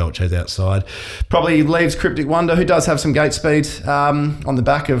Mia Dolce's outside. Probably leaves Cryptic Wonder, who does have some gate speed, on the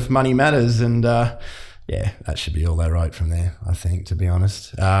back of Money Matters. And that should be all they wrote from there, I think, to be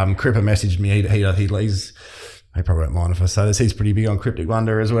honest. Cripper messaged me. He probably won't mind if I say this. He's pretty big on Cryptic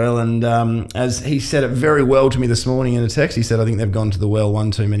Wonder as well. And as he said it very well to me this morning in a text, he said, I think they've gone to the well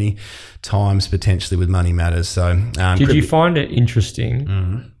one too many times potentially with Money Matters. So, did you find it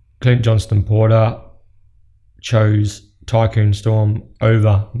interesting? Clint Johnston Porter chose Tycoon Storm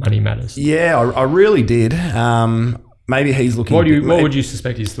over Money Matters. Yeah, I really did. Maybe he's looking. What would you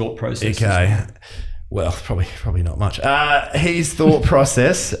suspect his thought process? Okay. Well, probably not much. His thought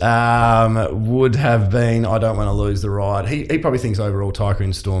process would have been, I don't want to lose the ride. He probably thinks overall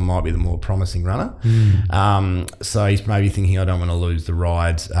Tycoon Storm might be the more promising runner. So he's maybe thinking, I don't want to lose the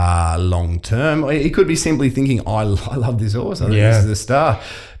ride long term. He could be simply thinking, I love this horse. I think this is a star.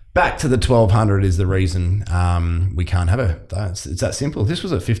 Back to the 1200 is the reason we can't have her. It's that simple. If this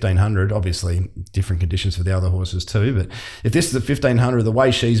was at 1500, obviously different conditions for the other horses too. But if this is at 1500, the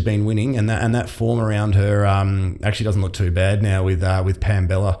way she's been winning and that form around her actually doesn't look too bad now with Pam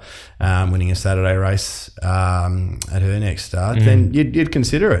Bella winning a Saturday race at her next start, then you'd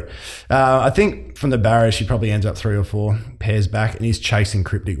consider it. I think from the barrier, she probably ends up 3 or 4 pairs back and is chasing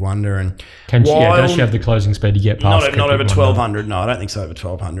Cryptic Wonder. And does she have the closing speed to get past? Not over 1200. No, I don't think so over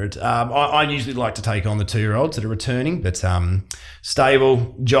 1200. I usually like to take on the 2-year-olds that are returning, but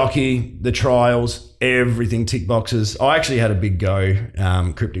stable, jockey, the trials, everything tick boxes. I actually had a big go,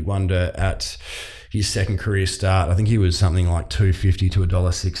 Cryptic Wonder, at his second career start. I think he was something like $2.50 to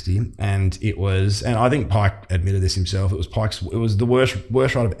 $1.60, and it was. And I think Pike admitted this himself. It was the worst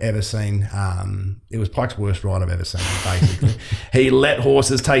ride I've ever seen. It was Pike's worst ride I've ever seen. Basically, he let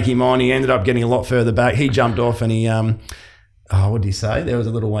horses take him on. He ended up getting a lot further back. He jumped off and he. What did he say? There was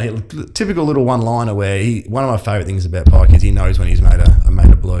a typical little one-liner where one of my favourite things about Pike is he knows when he's made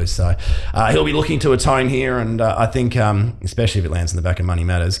a blue. So he'll be looking to atone here, and I think, especially if it lands in the back of Money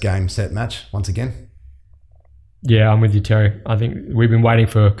Matters, game, set, match once again. Yeah, I'm with you, Terry. I think we've been waiting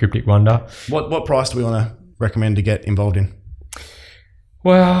for Cryptic Wonder. What price do we want to recommend to get involved in?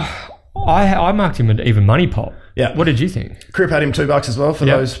 Well, I marked him at even money pop. Yeah. What did you think? Crip had him $2 as well for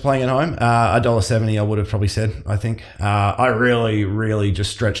those playing at home. $1.70 I would have probably said, I think. I really, really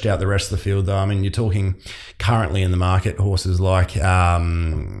just stretched out the rest of the field though. I mean, you're talking currently in the market, horses like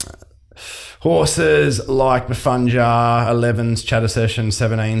Baffunja, 11s, Chatter Session,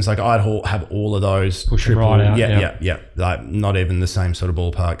 17s. Like I'd have all of those. Pushing right out. Yeah. Like not even the same sort of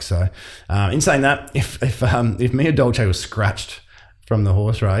ballpark. So in saying that, if Mia Dolce was scratched from the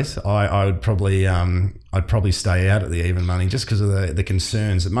horse race, I'd probably stay out at the even money just because of the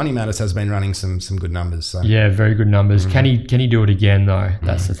concerns. Money Matters has been running some good numbers. So. Yeah, very good numbers. Can he do it again though?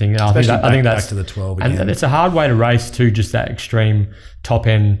 That's the thing. I think that's back to the 12 again. And it's a hard way to race too. Just that extreme top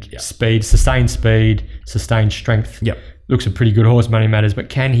end speed, sustained strength. Yep. Looks a pretty good horse, Money Matters, but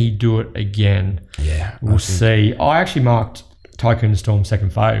can he do it again? Yeah, we'll see. I actually marked Tycoon Storm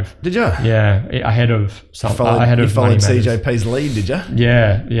second fave. Did you? Yeah, ahead of You followed CJP's lead, did you?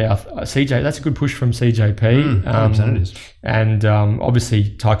 Yeah. CJ, that's a good push from CJP. 100% it is. And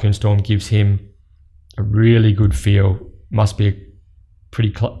obviously Tycoon Storm gives him a really good feel. Must be a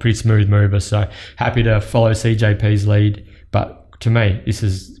pretty smooth mover. So happy to follow CJP's lead. But to me, this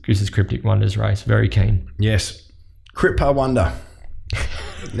is Cryptic Wonder's race. Very keen. Yes, Crypto Wonder.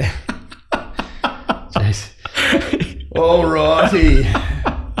 Jeez. Alrighty,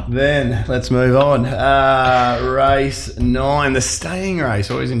 then let's move on. Race 9, the staying race.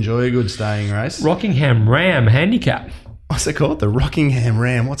 Always enjoy a good staying race. Rockingham Ram handicap. What's it called? The Rockingham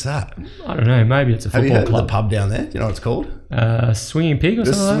Ram. What's that? I don't know. Maybe it's a football club. Have you heard club. of the pub down there? Do you know what it's called? Swinging Pig or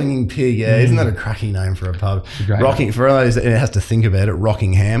The something? Swinging Pig, yeah. Isn't that a cracking name for a pub? great Rocking, for those that has to think about it,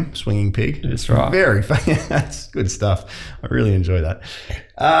 Rockingham, Swinging Pig. That's right. Very funny. That's good stuff. I really enjoy that.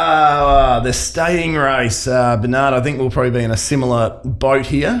 The staying race. Bernard, I think we'll probably be in a similar boat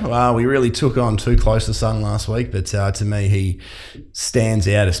here. We really took on Too Close to Sun last week, but to me, he stands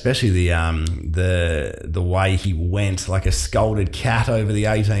out, especially the way he went like a scalded cat over the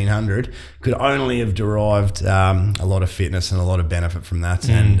 1800. Could only have derived a lot of fitness and a lot of benefit from that.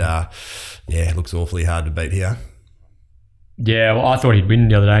 And it looks awfully hard to beat here. Yeah, well, I thought he'd win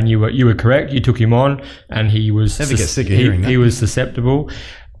the other day, and you were correct. You took him on, and he was Never get sick of hearing that. He was susceptible.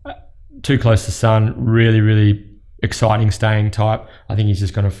 Too Close to Sun, really, really exciting staying type. I think he's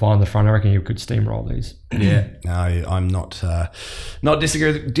just going to find the front. I reckon he could steamroll these. Yeah, no, I'm not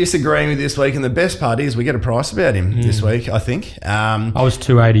disagreeing with this week. And the best part is we get a price about him this week, I think. I was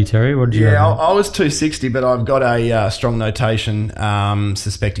 280, Terry. What did you have? I was 260, but I've got a strong notation.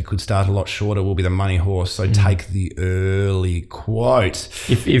 Suspect he could start a lot shorter. Will be the money horse. So take the early quote.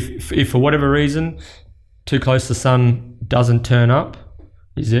 If for whatever reason Too Close to Sun doesn't turn up,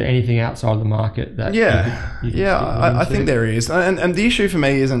 is there anything outside the market that I think there is. And the issue for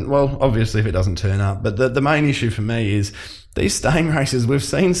me isn't, well, obviously if it doesn't turn up, but the main issue for me is these staying races, we've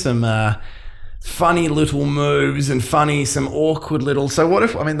seen some funny little moves and some awkward little... So what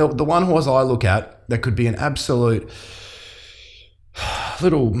if, the one horse I look at that could be an absolute...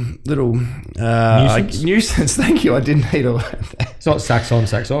 little nuisance. Thank you. I didn't need a word. It's not sacks on,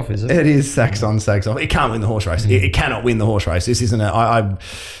 sacks off, is it? It is sacks on, sacks off. It can't win the horse race. It cannot win the horse race. This isn't I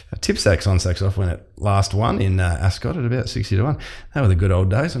tipped sacks on, sacks off when it last won in Ascot at about 60-1. That were the good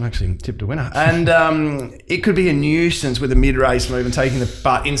old days. I actually tipped a winner. And it could be a nuisance with a mid-race move and taking the...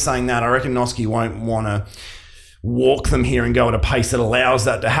 But in saying that, I reckon Noski won't want to walk them here and go at a pace that allows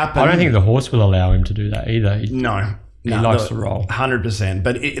that to happen. I don't think the horse will allow him to do that either. No. He likes to roll. 100%.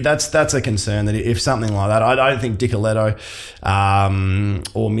 But that's a concern that if something like that, I don't think Dicoletto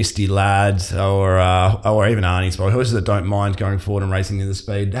or Misty Lads or even Arnie's Boy, horses that don't mind going forward and racing to the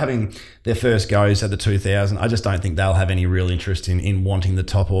speed, having their first goes at the 2000, I just don't think they'll have any real interest in wanting the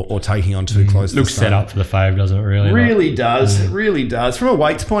top or taking on Too Close to the Looks Sun. set up for the fave, doesn't it, really? Really does. It really does. From a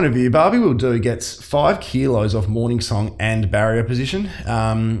weights point of view, Barbie Will Do gets 5 kilos off Morning Song and barrier position.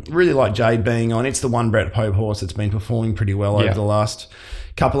 Really like Jade being on. It's the one Brett Pope horse that's been performing pretty well over the last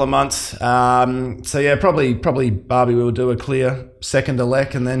couple of months. Probably Barbie Will Do a clear second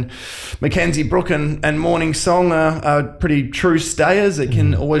elect, and then Mackenzie Brook and Morning Song are pretty true stayers that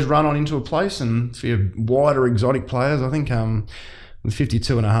can always run on into a place. And for your wider exotic players, I think with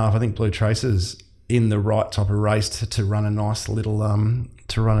 52.5, I think Blue Tracer's in the right type of race to run a nice little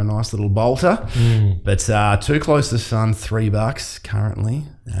bolter. But Too Close to Sun, $3 currently.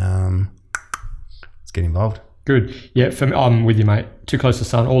 Let's get involved. Good. Yeah, I'm with you, mate. Too Close to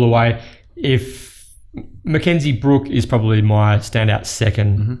Sun all the way. If Mackenzie Brook is probably my standout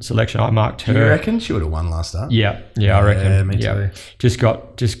second selection, I marked her. You reckon she would have won last start? Yeah, I reckon. Yeah, me too. Just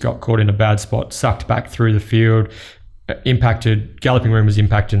got caught in a bad spot, sucked back through the field, Galloping Room was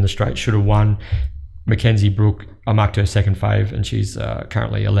impacted in the straight, should have won. Mackenzie Brook, I marked her second fave, and she's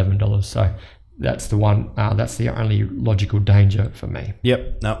currently $11. So that's the one. That's the only logical danger for me.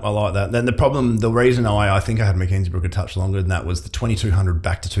 Yep. No, I like that. Then the reason I think I had Mackenzie Brook a touch longer than that was the 2200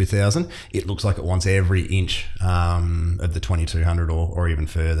 back to 2000. It looks like it wants every inch of the 2200 or even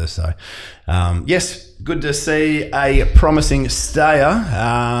further. So, yes, good to see a promising stayer,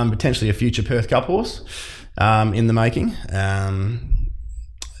 potentially a future Perth Cup horse in the making.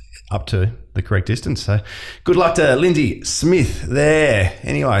 Up to the correct distance. So good luck to Lindsay Smith there.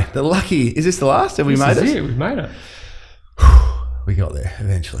 Anyway, is this the last? Have we made it? We've made it. We got there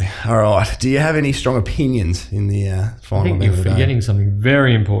eventually. All right. Do you have any strong opinions in the final? I think you're forgetting something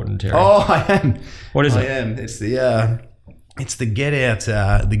very important, Terry. Oh, I am. What is it? I am. It's the Get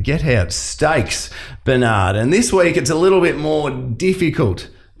Out Stakes, Bernard. And this week it's a little bit more difficult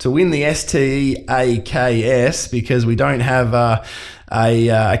to win the STAKS because we don't have a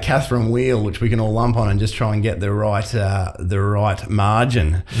Catherine wheel which we can all lump on and just try and get the right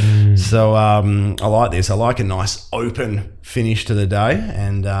margin. So I like this. I like a nice open finish to the day,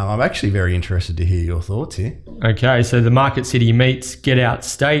 and I'm actually very interested to hear your thoughts here. Okay, so the Market City Meats Get Out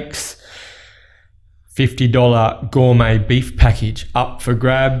Stakes, $50 gourmet beef package up for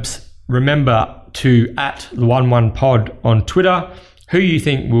grabs. Remember to @the11pod on Twitter who you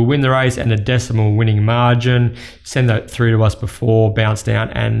think will win the race and a decimal winning margin. Send that through to us before bounce down,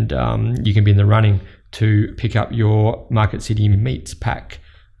 and you can be in the running to pick up your Market City Meats pack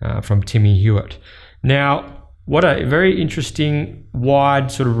from Timmy Hewitt. Now, what a very interesting,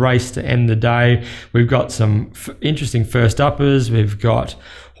 wide sort of race to end the day. We've got some interesting first uppers. We've got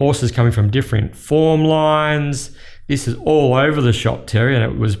horses coming from different form lines. This is all over the shop, Terry,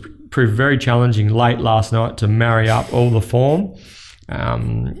 and it proved very challenging late last night to marry up all the form.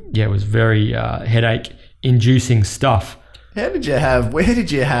 It was very headache-inducing stuff. Where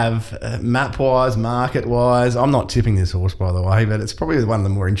did you have map-wise, market-wise? I'm not tipping this horse, by the way, but it's probably one of the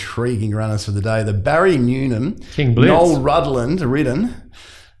more intriguing runners for the day. The Barry Newnham, King Blitz, Noel Rudland ridden,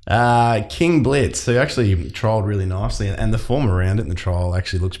 King Blitz, who actually trialled really nicely, and the form around it in the trial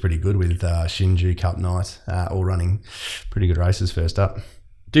actually looks pretty good with Shinju Cup Night, all running pretty good races first up.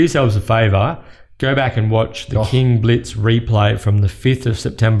 Do yourselves a favour. Go back and watch the King Blitz replay from the 5th of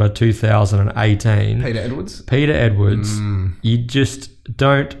September 2018. Peter Edwards. You just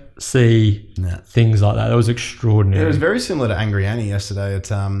don't see things like that. That was extraordinary. It was very similar to Angry Annie yesterday at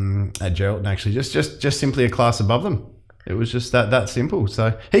Geraldton, actually. Just simply a class above them. It was just that simple.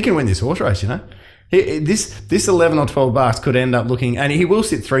 So he can win this horse race, you know. This 11 or 12 bucks could end up looking, and he will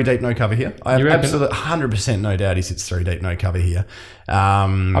sit 3 deep, no cover here. I have absolute 100% no doubt he sits 3 deep, no cover here.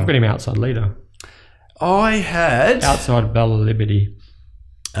 I've got him outside leader. I had outside Bella Liberty.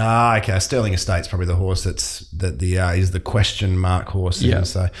 Okay. Sterling Estate's probably the horse is the question mark horse. Yeah.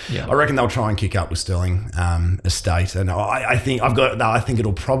 So I reckon they'll try and kick up with Sterling Estate, and I think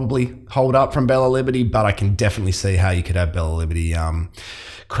it'll probably hold up from Bella Liberty, but I can definitely see how you could have Bella Liberty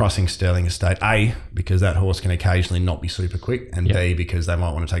crossing Sterling Estate. A, because that horse can occasionally not be super quick, and B, because they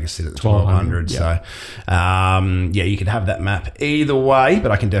might want to take a sit at the 1200. So you could have that map either way,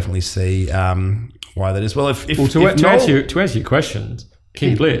 but I can definitely see why that is. Well, to answer your questions,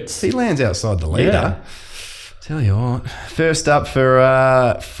 King Blitz, he lands outside the leader. Yeah. Tell you what, first up for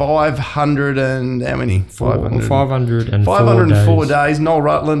 500 and how many? 504 days. Noel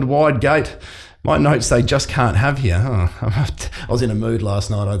Rutland, wide gate. My notes say just can't have here. I was in a mood last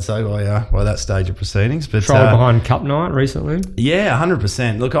night, I'd say, by that stage of proceedings. But trialled behind Cup Night recently. Yeah,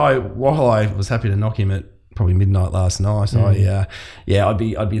 100%. Look, while I was happy to knock him at probably midnight last night,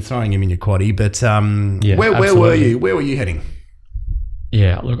 I'd be throwing him in your quaddie. But where were you? Where were you heading?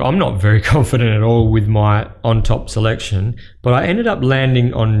 Yeah, look, I'm not very confident at all with my on-top selection, but I ended up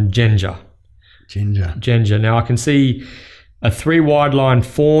landing on Ginger. Now, I can see a 3 wide line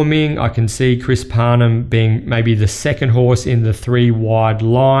forming. I can see Chris Parnham being maybe the second horse in the 3 wide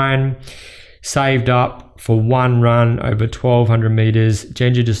line, saved up for 1 run over 1,200 metres.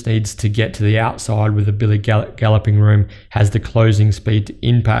 Ginger just needs to get to the outside with a Billy Galloping Room, has the closing speed to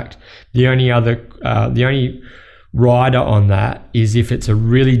impact. The only rider on that is if it's a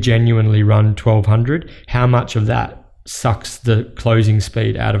really genuinely run 1,200, how much of that sucks the closing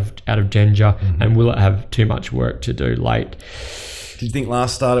speed out of Ginger, and will it have too much work to do late? Did you think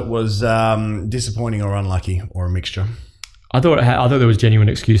last start it was disappointing or unlucky, or a mixture? I thought there was genuine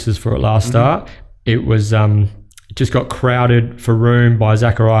excuses for it last start. It was just got crowded for room by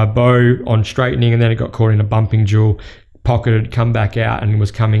Zachariah Bowe on straightening, and then it got caught in a bumping duel, pocketed, come back out, and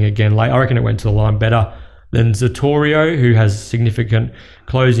was coming again late. I reckon it went to the line better than Zatorio, who has significant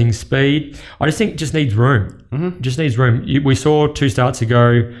closing speed. I just think it just needs room. Just needs room. We saw 2 starts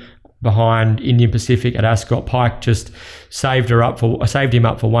ago behind Indian Pacific at Ascot. Pike just saved him up for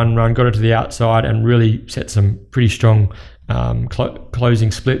 1 run, got it to the outside, and really set some pretty strong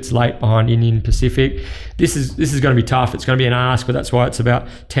closing splits late behind Indian Pacific. This is going to be tough. It's going to be an ask, but that's why it's about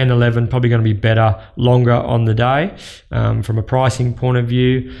 10, 11, probably going to be better, longer on the day. From a pricing point of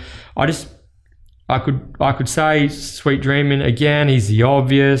view, I could say Sweet Dreamin' again. He's the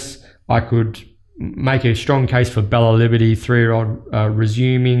obvious. I could make a strong case for Bella Liberty, 3-year-old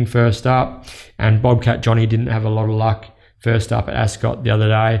resuming first up, and Bobcat Johnny didn't have a lot of luck first up at Ascot the other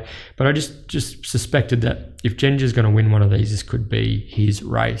day. But I just suspected that if Ginger's going to win one of these, this could be his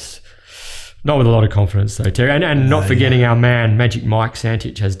race. Not with a lot of confidence though, Terry. And not forgetting our man, Magic Mike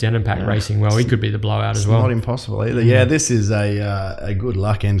Santich, has Denim Pack racing well. He could be the blowout as well. Not impossible either. Yeah, this is a good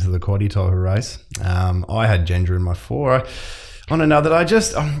luck end to the quaddie type of race. I had Ginger in my 4. On another day,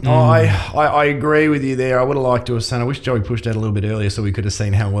 I agree with you there. I would have liked to have seen. I wish Joey pushed out a little bit earlier so we could have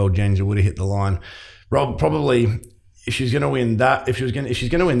seen how well Ginger would have hit the line. Rob, probably if she's going to win that, if she's going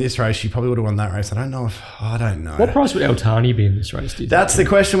to win this race, she probably would have won that race. I don't know. What price would El Tani be in this race? That's the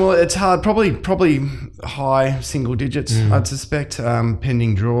question. Well, it's hard. Probably high single digits. I'd suspect,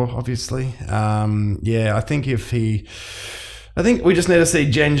 pending draw, obviously. I think we just need to see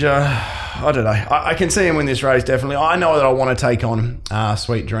Ginger. I don't know. I can see him win this race, definitely. I know that I want to take on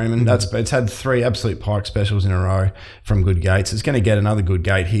Sweet Dreamin'. It's had 3 absolute Pike specials in a row from good gates. It's going to get another good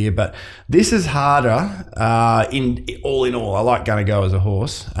gate here, but this is harder in all. I like Gonna Go as a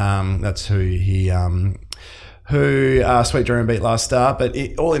horse. That's who he who Sweet Dream beat last start. But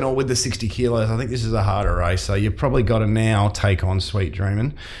all in all, with the 60 kilos, I think this is a harder race. So you've probably got to now take on Sweet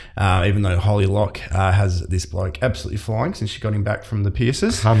Dreamin', even though Holly Lock has this bloke absolutely flying since she got him back from the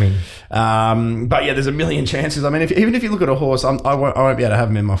Pierces. Humming. But yeah, there's a million chances. I mean, even if you look at a horse, I won't be able to have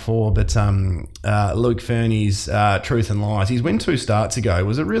him in my 4, but Luke Fernie's Truth and Lies, his win 2 starts ago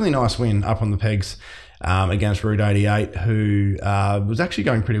was a really nice win up on the pegs. Against Route 88, who was actually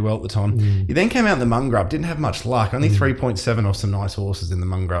going pretty well at the time. He then came out in the Mungrup, didn't have much luck, only 3.7 off some nice horses in the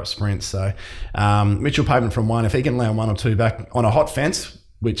Mungrup sprint. So Mitchell Pavement from 1, if he can land 1 or 2 back on a hot fence,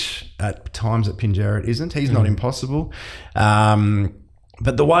 which at times at Pinjarra isn't, he's not impossible.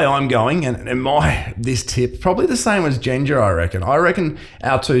 But the way I'm going, and this tip, probably the same as Ginger, I reckon. I reckon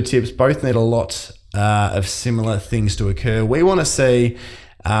our 2 tips both need a lot of similar things to occur. We want to see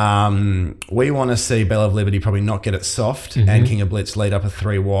Bell of Liberty probably not get it soft and King of Blitz lead up a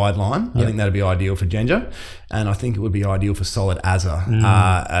 3 wide line. I think that'd be ideal for Ginger, and I think it would be ideal for Solid Azza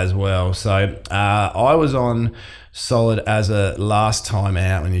as well. So I was on Solid Azza last time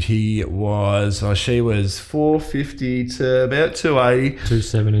out, and she was 450 to about 280.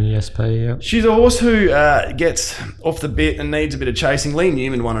 270 SP, yeah. She's a horse who gets off the bit and needs a bit of chasing. Lee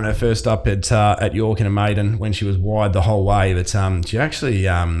Newman won on her first up at York in a maiden when she was wide the whole way, but she actually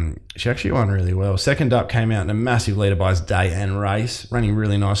won really well. Second up came out in a massive leader by his day and race, running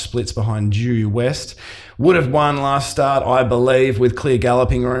really nice splits behind Dewey West. Would have won last start, I believe, with clear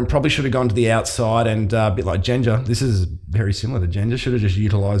galloping room. Probably should have gone to the outside, and a bit like Ginger. This is very similar to Ginger. Should have just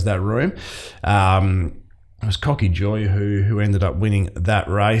utilised that room. It was Cocky Joy who ended up winning that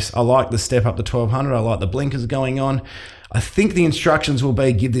race. I like the step up to 1200. I like the blinkers going on. I think the instructions will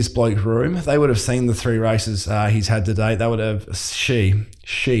be give this bloke room. They would have seen the 3 races he's had to date. They would have she.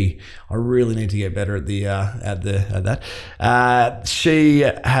 I really need to get better at that. She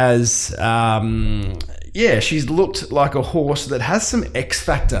has. She's looked like a horse that has some X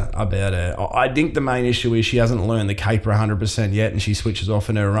factor about her. I think the main issue is she hasn't learned the caper 100% yet, and she switches off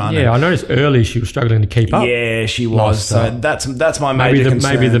in her run. Yeah, I noticed early she was struggling to keep up. Yeah, she was. So that's my major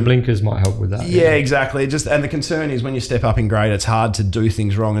concern. Maybe the blinkers might help with that. Yeah, exactly. And the concern is when you step up in grade, it's hard to do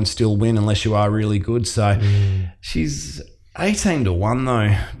things wrong and still win unless you are really good. So she's 18 to 1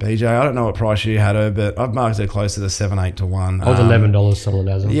 though, BJ. I don't know what price you had her, but I've marked her closer to 7-8 to 1. I was $11 Solid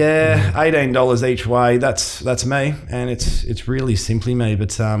Azza. Yeah, $18 each way. That's me, and it's really simply me.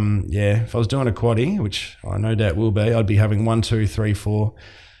 But if I was doing a quaddie, which I no doubt will be, I'd be having 1, 2, 3, 4,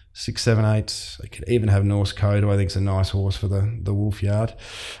 6, 7, 8. I could even have Norse Code, who I think is a nice horse for the Wolf Yard,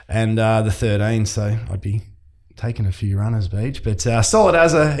 and the 13. So I'd be taking a few runners, Beach. But Solid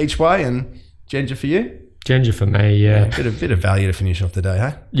Azza each way, and Ginger for you. Ginger for me, yeah. Bit of value to finish off the day,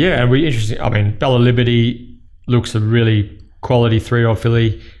 hey? Yeah, and we're interesting. I mean, Bella Liberty looks a really quality 3-year-old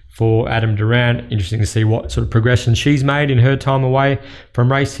filly for Adam Durant. Interesting to see what sort of progression she's made in her time away from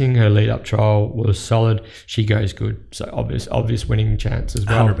racing. Her lead-up trial was solid. She goes good. So obvious winning chance as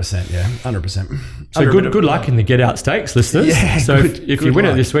well. 100%, yeah. 100%. So good luck in the Get Out Stakes, listeners. Yeah, so if you win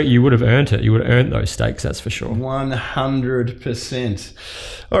it this week, you would have earned it. You would have earned those stakes, that's for sure. 100%.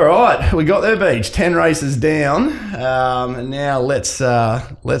 All right, we got there, Beach. 10 races down. Now let's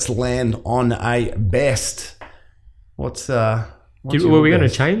land on a best. Were we going to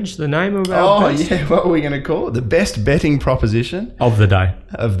change the name of our best? Yeah, what were we going to call it? The best betting proposition? Of the day.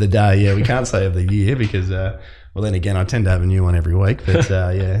 Of the day, yeah. We can't say of the year because, well, then again, I tend to have a new one every week. But,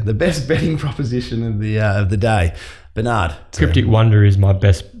 the best betting proposition of the day. Bernard. Cryptic Wonder is my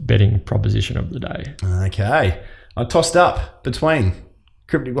best betting proposition of the day. Okay. I tossed up between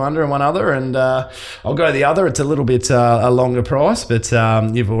Cryptic Wonder and one other, and I'll go the other. It's a little bit a longer price, but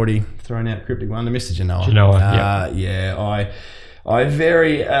you've already thrown out Cryptic Wonder, Mr. Genoa. Yeah.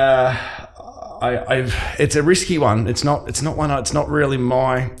 It's a risky one. It's not really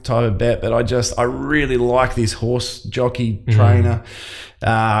my type of bet, but I really like this horse jockey trainer.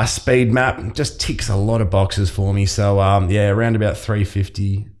 Speed map just ticks a lot of boxes for me. So around about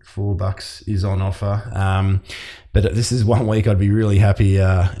 $3.54 is on offer. But this is one week I'd be really happy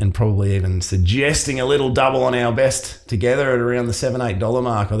and probably even suggesting a little double on our best together at around the $7-8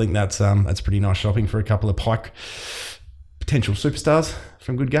 mark. I think that's pretty nice shopping for a couple of Pike potential superstars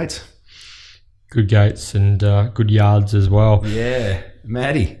from Good Gates. Good Gates and good yards as well. Yeah,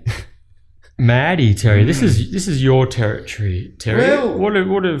 Maddie, Terry, this is your territory, Terry. Well, what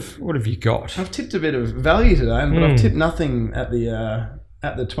have you got? I've tipped a bit of value today, but I've tipped nothing at the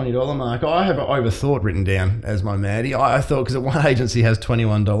 $20 mark. I have Overthought written down as my Maddie. I thought because one agency has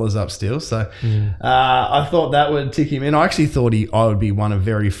 $21 up still, so I thought that would tick him in. I actually thought I would be one of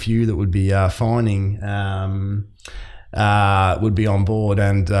very few that would be finding would be on board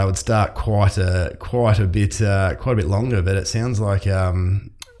and would start quite a bit longer. But it sounds like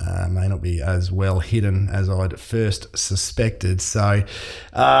may not be as well hidden as I'd first suspected. So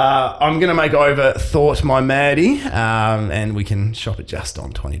I'm going to make over Thought My Maddie, and we can shop it just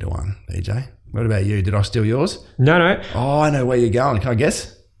on 20 to 1. BJ, what about you? Did I steal yours? No. Oh, I know where you're going. Can I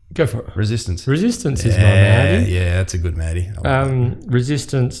guess? Go for it. Resistance. Resistance is my Maddie. Yeah, that's a good Maddie.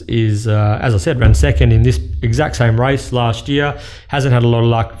 Resistance is, as I said, ran second in this exact same race last year. Hasn't had a lot of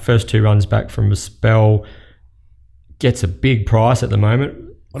luck. First 2 runs back from a spell. Gets a big price at the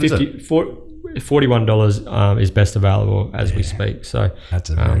moment. What is it? $41 is best available as we speak. So that's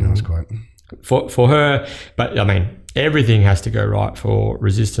a very nice quote. For her, but I mean, everything has to go right for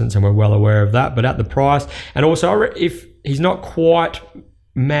Resistance, and we're well aware of that. But at the price, and also if he's not quite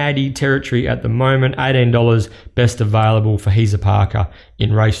Maddie territory at the moment, $18 best available for He's a Parker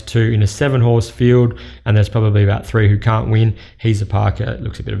in race 2 in a 7-horse field, and there's probably about 3 who can't win. He's a Parker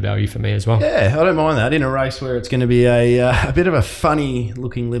looks a bit of value for me as well. Yeah, I don't mind that in a race where it's going to be a bit of a funny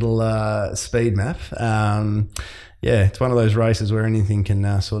looking little speed map. Yeah, it's one of those races where anything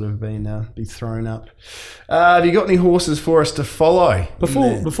can sort of be thrown up. Have you got any horses for us to follow?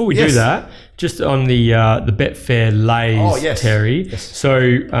 Before we do that, just on the Betfair lays, Terry. Yes.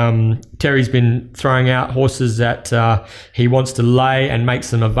 So Terry's been throwing out horses that he wants to lay and makes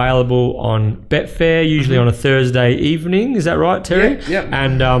them available on Betfair, usually on a Thursday evening. Is that right, Terry? Yeah.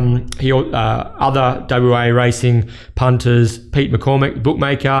 And he other WA racing punters, Pete McCormick, the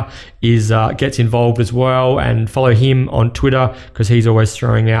bookmaker, gets involved as well, and follow him on Twitter because he's always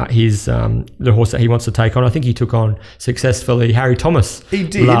throwing out his the horse that he wants to take on. I think he took on successfully Harry Thomas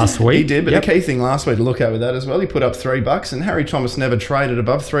last week. He did, but the key thing last week to look at with that as well, he put up $3 and Harry Thomas never traded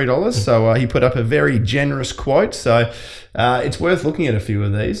above $3. So he put up a very generous quote. So it's worth looking at a few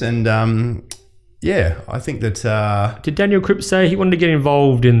of these. And I think that... did Daniel Cripps say he wanted to get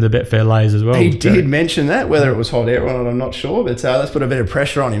involved in the Betfair lays as well? He did mention that. Whether it was hot air or not, I'm not sure. But let's put a bit of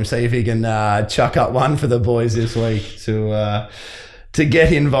pressure on him, see if he can chuck up one for the boys this week to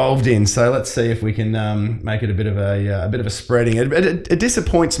get involved in. So let's see if we can make it a bit of a spreading. It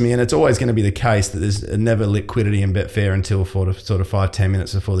disappoints me, and it's always going to be the case that there's never liquidity in Betfair until sort of 5-10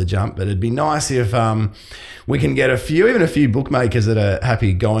 minutes before the jump. But it'd be nice if we can get even a few bookmakers that are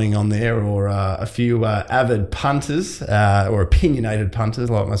happy going on there, or a few avid punters or opinionated punters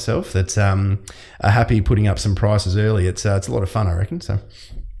like myself that are happy putting up some prices early. It's a lot of fun, I reckon. So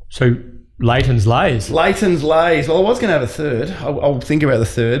Leighton's Lays. Well, I was going to have a third. I'll think about the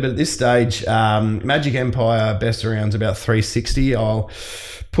third, but at this stage, Magic Empire best around's about $3.60. I'll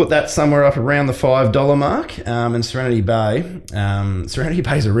put that somewhere up around the $5 mark. And Serenity Bay. Serenity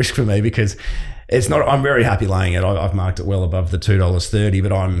Bay's a risk for me because it's not. I'm very happy laying it. I've marked it well above the $2.30,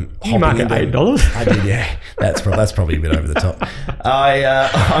 but I'm hopping into $8. I did, yeah. That's probably a bit over the top.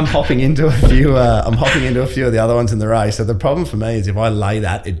 I'm hopping into a few. I'm hopping into a few of the other ones in the race. So the problem for me is if I lay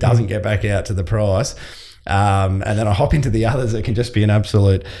that, it doesn't get back out to the price, and then I hop into the others. It can just be an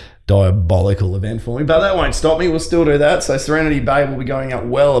absolute diabolical event for me, but that won't stop me. We'll still do that. So Serenity Bay will be going up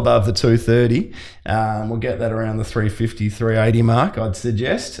well above the $2.30. We'll get that around the $3.50, $3.80 mark, I'd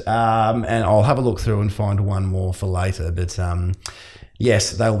suggest. And I'll have a look through and find one more for later. But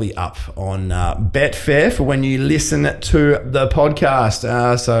yes, they'll be up on Betfair for when you listen to the podcast.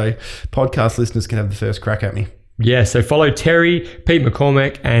 So podcast listeners can have the first crack at me. Yeah, so follow Terry, Pete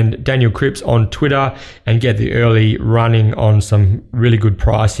McCormick and Daniel Cripps on Twitter and get the early running on some really good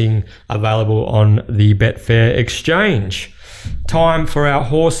pricing available on the Betfair exchange. Time for our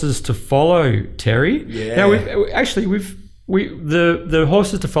horses to follow, Terry. Yeah. Now, the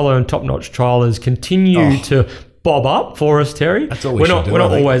horses to follow and Top Notch Trialers continue to bob up for us, Terry. That's all we're not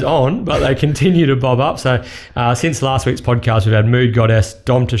always on, but they continue to bob up. So since last week's podcast, we've had Mood Goddess,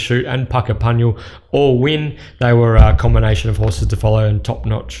 Dom to Shoot and Pucker Punyal all win. They were a combination of horses to follow and Top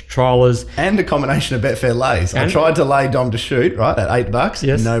Notch Trialers. And a combination of Betfair lays. I tried to lay Dom to Shoot, right, at $8.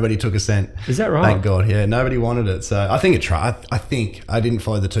 Yes. Nobody took a cent. Is that right? Thank God, yeah. Nobody wanted it. So I think it tried. I didn't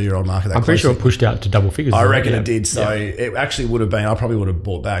follow the 2-year-old market that I'm pretty sure it pushed out to double figures. I reckon it did. So it actually would have been, I probably would have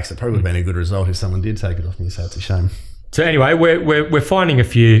bought back. So it probably would have been a good result if someone did take it off me. So it's a shame. So anyway, we're finding a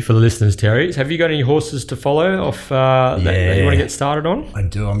few for the listeners, Terry. Have you got any horses to follow off that you want to get started on? I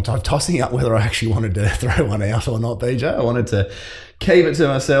do. I'm tossing up whether I actually wanted to throw one out or not, BJ. I wanted to keep it to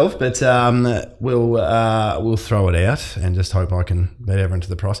myself, but we'll throw it out and just hope I can beat everyone to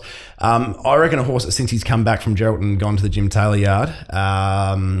the price. I reckon a horse that since he's come back from Geraldton and gone to the Jim Taylor yard,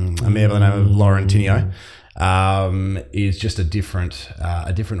 a mare by the name of Laurentino. is just a different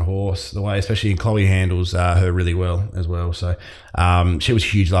horse. The way, especially in Chloe handles her really well as well. So she was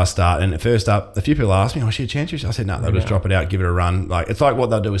huge last start. And at first up, a few people asked me, "Oh, is she a chance?" I said, "No, they'll just drop it out, give it a run." Like it's like what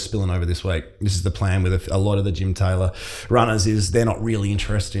they'll do is spilling over this week. This is the plan with a lot of the Jim Taylor runners. Is they're not really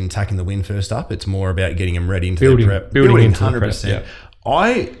interested in taking the win first up. It's more about getting them ready into their prep, building 100%.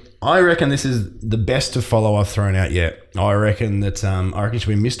 I reckon this is the best to follow I've thrown out yet. I reckon she'll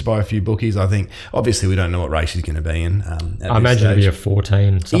be missed by a few bookies. I think obviously we don't know what race she's going to be in. I imagine it'll be a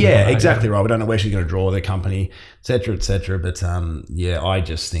 14. Yeah, exactly right. We don't know where she's going to draw their company, etc., etc. But I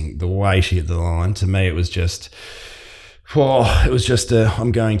just think the way she hit the line, to me, it was just.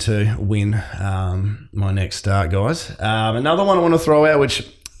 I'm going to win my next start, guys. Another one I want to throw out,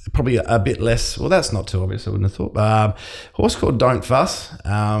 which probably a bit less. Well, that's not too obvious, I wouldn't have thought. Horse called Don't Fuss.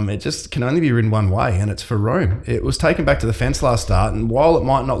 It just can only be ridden one way, and it's for Rome. It was taken back to the fence last start, and while it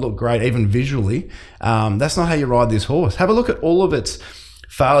might not look great, even visually, that's not how you ride this horse. Have a look at all of its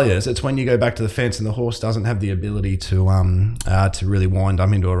failures. It's when you go back to the fence and the horse doesn't have the ability to really wind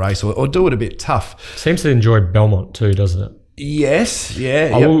up into a race or do it a bit tough. Seems to enjoy Belmont too, doesn't it? Yes,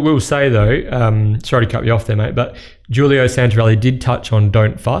 yeah. I will say though, sorry to cut you off there, mate, but Giulio Santarelli did touch on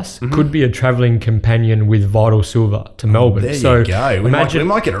Don't Fuss. Mm-hmm. Could be a travelling companion with Vital Silver to Melbourne. There you go. We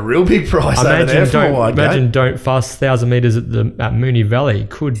might get a real big price over there for a wide Imagine Don't Fuss, 1,000 metres at Moonee Valley.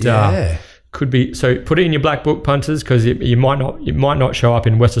 Could be. So put it in your black book, punters, because it might not show up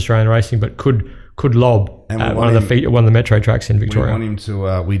in West Australian racing, but could lob at one of the metro tracks in Victoria.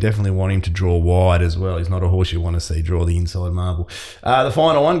 We definitely want him to draw wide as well. He's not a horse you want to see draw the inside marble. The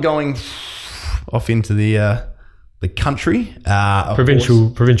final one going off into the country.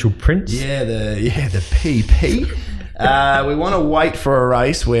 Provincial Prince. Yeah, the PP. We want to wait for a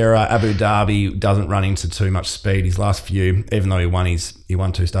race where Abu Dhabi doesn't run into too much speed. His last few, even though he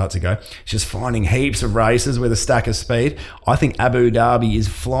won 2 starts ago, he's just finding heaps of races with a stack of speed. I think Abu Dhabi is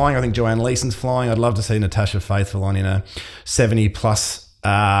flying. I think Joanne Leeson's flying. I'd love to see Natasha Faithful on in a 70 plus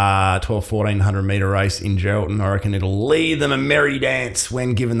 1,1400 metre race in Geraldton. I reckon it'll lead them a merry dance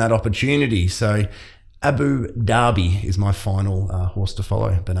when given that opportunity. So Abu Dhabi is my final horse to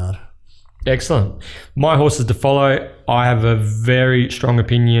follow, Bernard. Excellent. My horses to follow, I have a very strong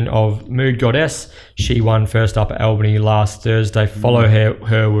opinion of Mood Goddess. She won first up at Albany last Thursday. Follow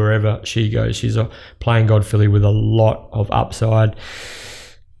her wherever she goes. She's a playing God filly with a lot of upside.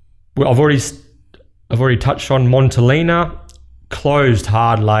 Well, I've already touched on Montalina. Closed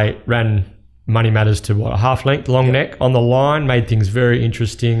hard late, ran Money Matters to a half length, long neck on the line, made things very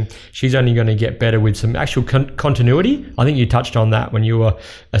interesting. She's only going to get better with some actual continuity. I think you touched on that when you were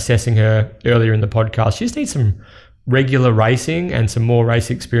assessing her earlier in the podcast. She just needs some regular racing and some more race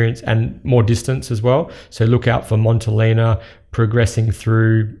experience and more distance as well. So look out for Montalina progressing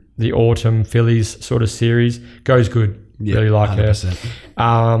through the autumn fillies sort of series. Goes good. Really like 100%.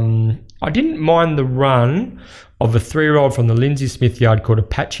 Her. I didn't mind the run of a 3-year-old from the Lindsay Smith yard called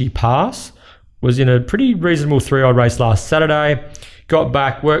Apache Pass. Was in a pretty reasonable 3-year-old race last Saturday. Got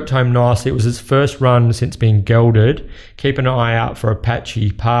back, worked home nicely. It was his first run since being gelded. Keep an eye out for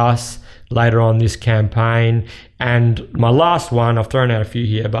Apache Pass later on this campaign. And my last one, I've thrown out a few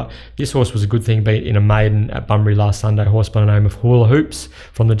here, but this horse was a good thing beat in a maiden at Bunbury last Sunday. Horse by the name of Hula Hoops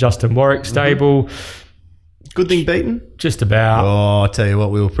from the Justin Warwick stable. Good thing beaten? Just about. Oh, I'll tell you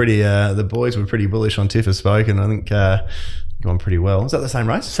what, we were pretty, the boys were pretty bullish on Tiffer Spoke, and I think gone pretty well. Is that the same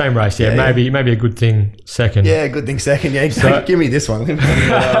race? Same race, yeah. Maybe a good thing second. Yeah, good thing second. Yeah, so, give me this one. Let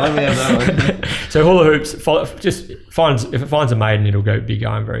me have that one. So Hula Hoops if it finds a maiden, it'll be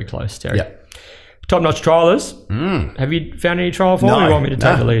going very close, Terry. Yeah. Top Notch Trialers. Have you found any trial form? Or you want me to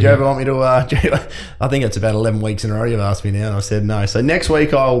take the lead? Do you ever want me to? I think it's about 11 weeks in a row you've asked me now, and I said no. So next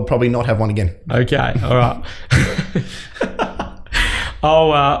week I'll probably not have one again. Okay, all right.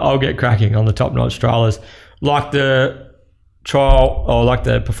 I'll get cracking on the Top Notch Trialers. Like the trial, or like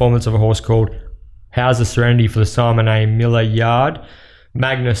the performance of a horse called How's the Serenity for the Simon A. Miller Yard.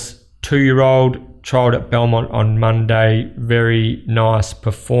 Magnus, 2-year-old, trialled at Belmont on Monday. Very nice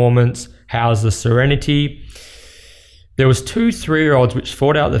performance. How's the Serenity? There was 2 3-year-olds which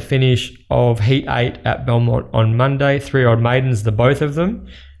fought out the finish of Heat 8 at Belmont on Monday. 3-year-old maidens, the both of them.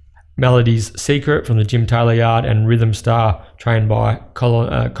 Melody's Secret from the Jim Taylor Yard and Rhythm Star, trained by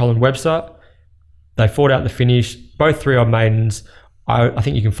Colin Webster. They fought out the finish. Both 3-year-old maidens. I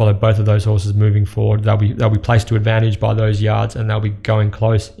think you can follow both of those horses moving forward. They'll be placed to advantage by those yards, and they'll be going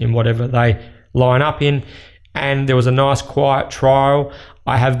close in whatever they line up in. And there was a nice quiet trial.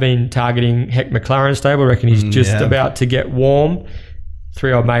 I have been targeting Heck McLaren stable. I reckon he's just about to get warm.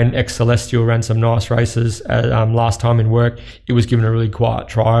 3-year-old maiden, ex-Celestial, ran some nice races last time in work. It was given a really quiet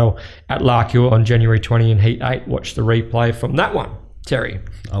trial at Larkhill on January 20 in Heat 8. Watch the replay from that one. Terry.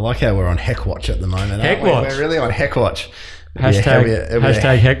 I like how we're on Heck Watch at the moment. Heck Watch. We're really on Heck Watch.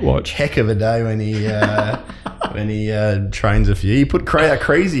 Hashtag Heck Watch. Heck of a day when he trains a few. He put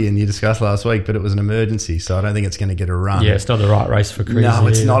Crazy in, you discussed last week, but it was an emergency, so I don't think it's going to get a run. Yeah, it's not the right race for Crazy. No,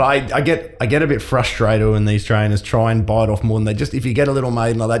 it's not. I get a bit frustrated when these trainers try and bite off more than they just. If you get a little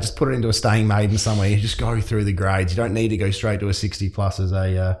maiden like that, just put it into a staying maiden somewhere. You just go through the grades. You don't need to go straight to a 60 plus as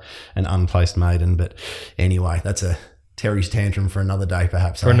an unplaced maiden. But anyway, that's a Terry's tantrum for another day,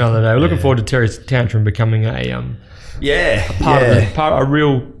 perhaps. Another day. We're looking forward to Terry's tantrum becoming a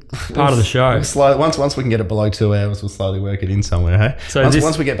real part of the show. Once we can get it below 2 hours, we'll slowly work it in somewhere. Hey? So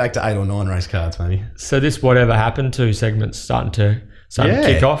once we get back to 8 or 9 race cards, maybe. So this whatever happened to segment's starting to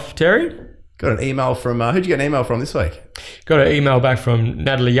kick off. Terry, got an email from who'd you get an email from this week? Got an email back from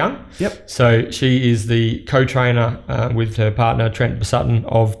Natalie Young. Yep. So she is the co-trainer with her partner Trent Besutton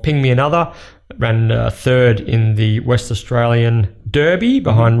of Ping Me Another. Ran third in the West Australian Derby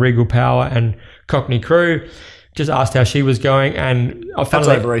behind Regal Power and Cockney Crew. Just asked how she was going, and that's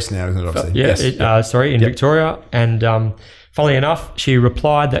over East now, isn't it? Obviously, yes. In Victoria. And funnily enough, she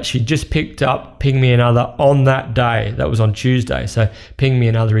replied that she just picked up Ping Me Another on that day. That was on Tuesday. So Ping Me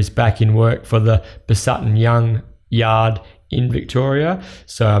Another is back in work for the Besutton Young Yard in Victoria.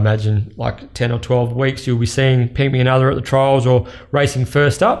 So I imagine like 10 or 12 weeks you'll be seeing Ping Me Another at the trials or racing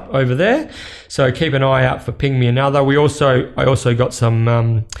first up over there. So keep an eye out for Ping Me Another. I also got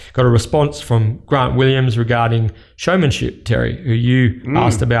got a response from Grant Williams regarding showmanship, Terry, who you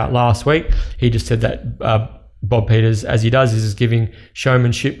asked about last week. He just said that Bob Peters, as he does, is giving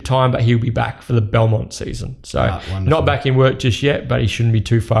showmanship time, but he'll be back for the Belmont season. So not back in work just yet, but he shouldn't be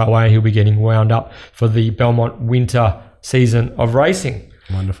too far away. He'll be getting wound up for the Belmont winter season of racing.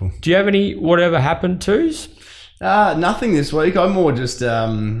 Wonderful. Do you have any whatever happened tos? Nothing this week. I'm more just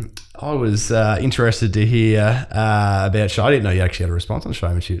I was interested to hear about show. I didn't know you actually had a response on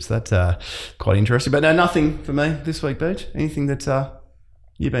showmanship, so that's quite interesting. But no, nothing for me this week, Beach. Anything that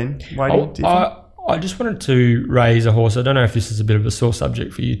you've been waiting? I just wanted to raise a horse. I don't know if this is a bit of a sore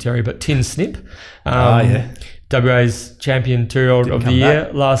subject for you, Terry, but Tin Snip. WA's champion 2-year-old of the year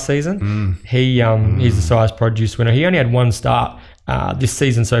last season. He's the size produce winner. He only had one start this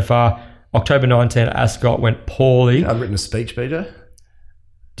season so far. October 19 at Ascot went poorly. I'd written a speech, Peter.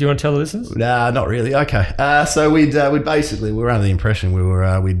 Do you want to tell the listeners? Nah, not really. Okay. So we were under the impression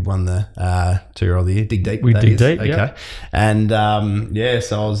we'd won the 2-year-old of the year. Dig Deep. We dig deep. Okay. Yep. And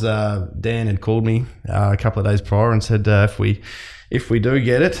so I was Dan had called me a couple of days prior and said if we do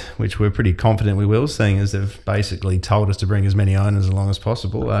get it, which we're pretty confident we will, seeing as they've basically told us to bring as many owners along as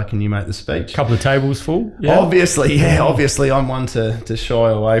possible, can you make the speech? A couple of tables full? Yeah. Obviously I'm one to shy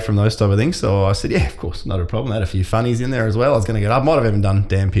away from those type of things. So I said, yeah, of course, not a problem. I had a few funnies in there as well. I was going to get up. Might have even done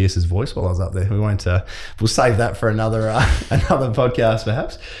Dan Pearce's voice while I was up there. We won't, we'll save that for another podcast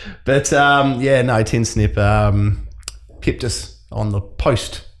perhaps. But Tin Snip pipped us on the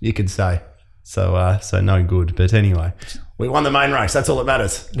post, you could say. So no good. But anyway, we won the main race. That's all that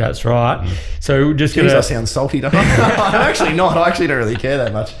matters. That's right. So just I sound salty, don't I? I'm actually not. I actually don't really care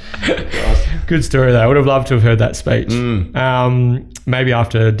that much. Good story though. I would have loved to have heard that speech. Maybe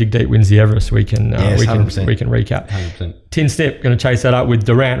after Dig Deep wins the Everest, we can recap. 100%. Tin Snip going to chase that up with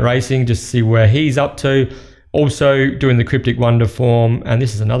Durant Racing, just to see where he's up to. Also doing the Cryptic Wonder form, and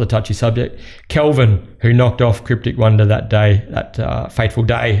this is another touchy subject. Kelvin, who knocked off Cryptic Wonder that day, that fateful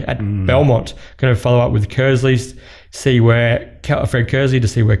day at Belmont, going to follow up with Kersley's, see where Fred Kersley to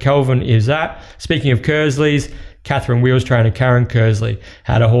see where Kelvin is at. Speaking of Kersley's, Catherine Wheels trainer Karen Kersley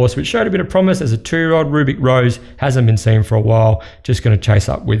had a horse which showed a bit of promise as a 2-year-old. Rubik Rose hasn't been seen for a while. Just going to chase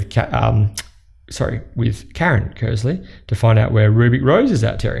up with Karen Kersley to find out where Rubik Rose is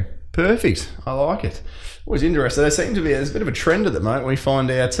at, Terry. Perfect. I like it. Always interesting. There's a bit of a trend at the moment. We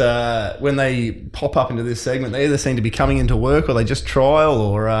find out when they pop up into this segment, they either seem to be coming into work or they just trial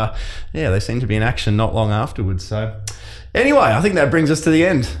or, they seem to be in action not long afterwards. So anyway, I think that brings us to the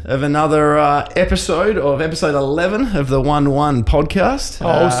end of another episode 11 of the 1-1 podcast.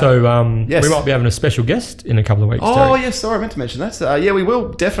 We might be having a special guest in a couple of weeks. Yes. Sorry, I meant to mention that. We will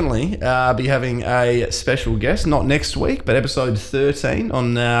definitely be having a special guest, not next week, but episode 13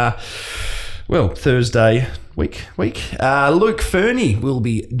 on... Thursday week. Luke Fernie will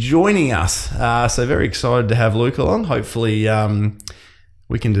be joining us. So very excited to have Luke along. Hopefully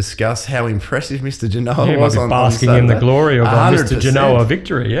we can discuss how impressive Mr. Genoa He might was be on basking Saturday. in the glory of Mr. 100%. Genoa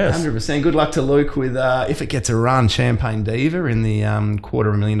victory, yes. 100%. Good luck to Luke with, if it gets a run, Champagne Diva in the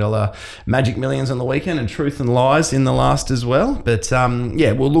 $250,000 Magic Millions on the weekend, and Truth and Lies in the last as well. But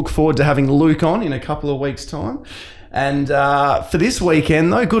yeah, we'll look forward to having Luke on in a couple of weeks' time. And for this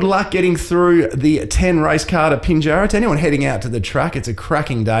weekend, though, good luck getting through the 10 race card at Pinjarra. To anyone heading out to the track, it's a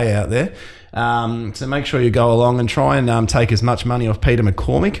cracking day out there. So make sure you go along and try and take as much money off Peter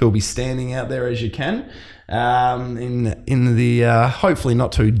McCormick, who'll be standing out there as you can in the hopefully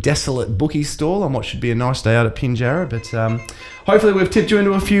not too desolate bookie stall on what should be a nice day out at Pinjarra. But hopefully we've tipped you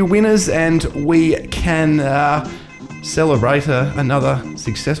into a few winners and we can celebrate another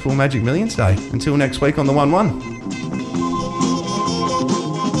successful Magic Millions Day. Until next week on the 1-1.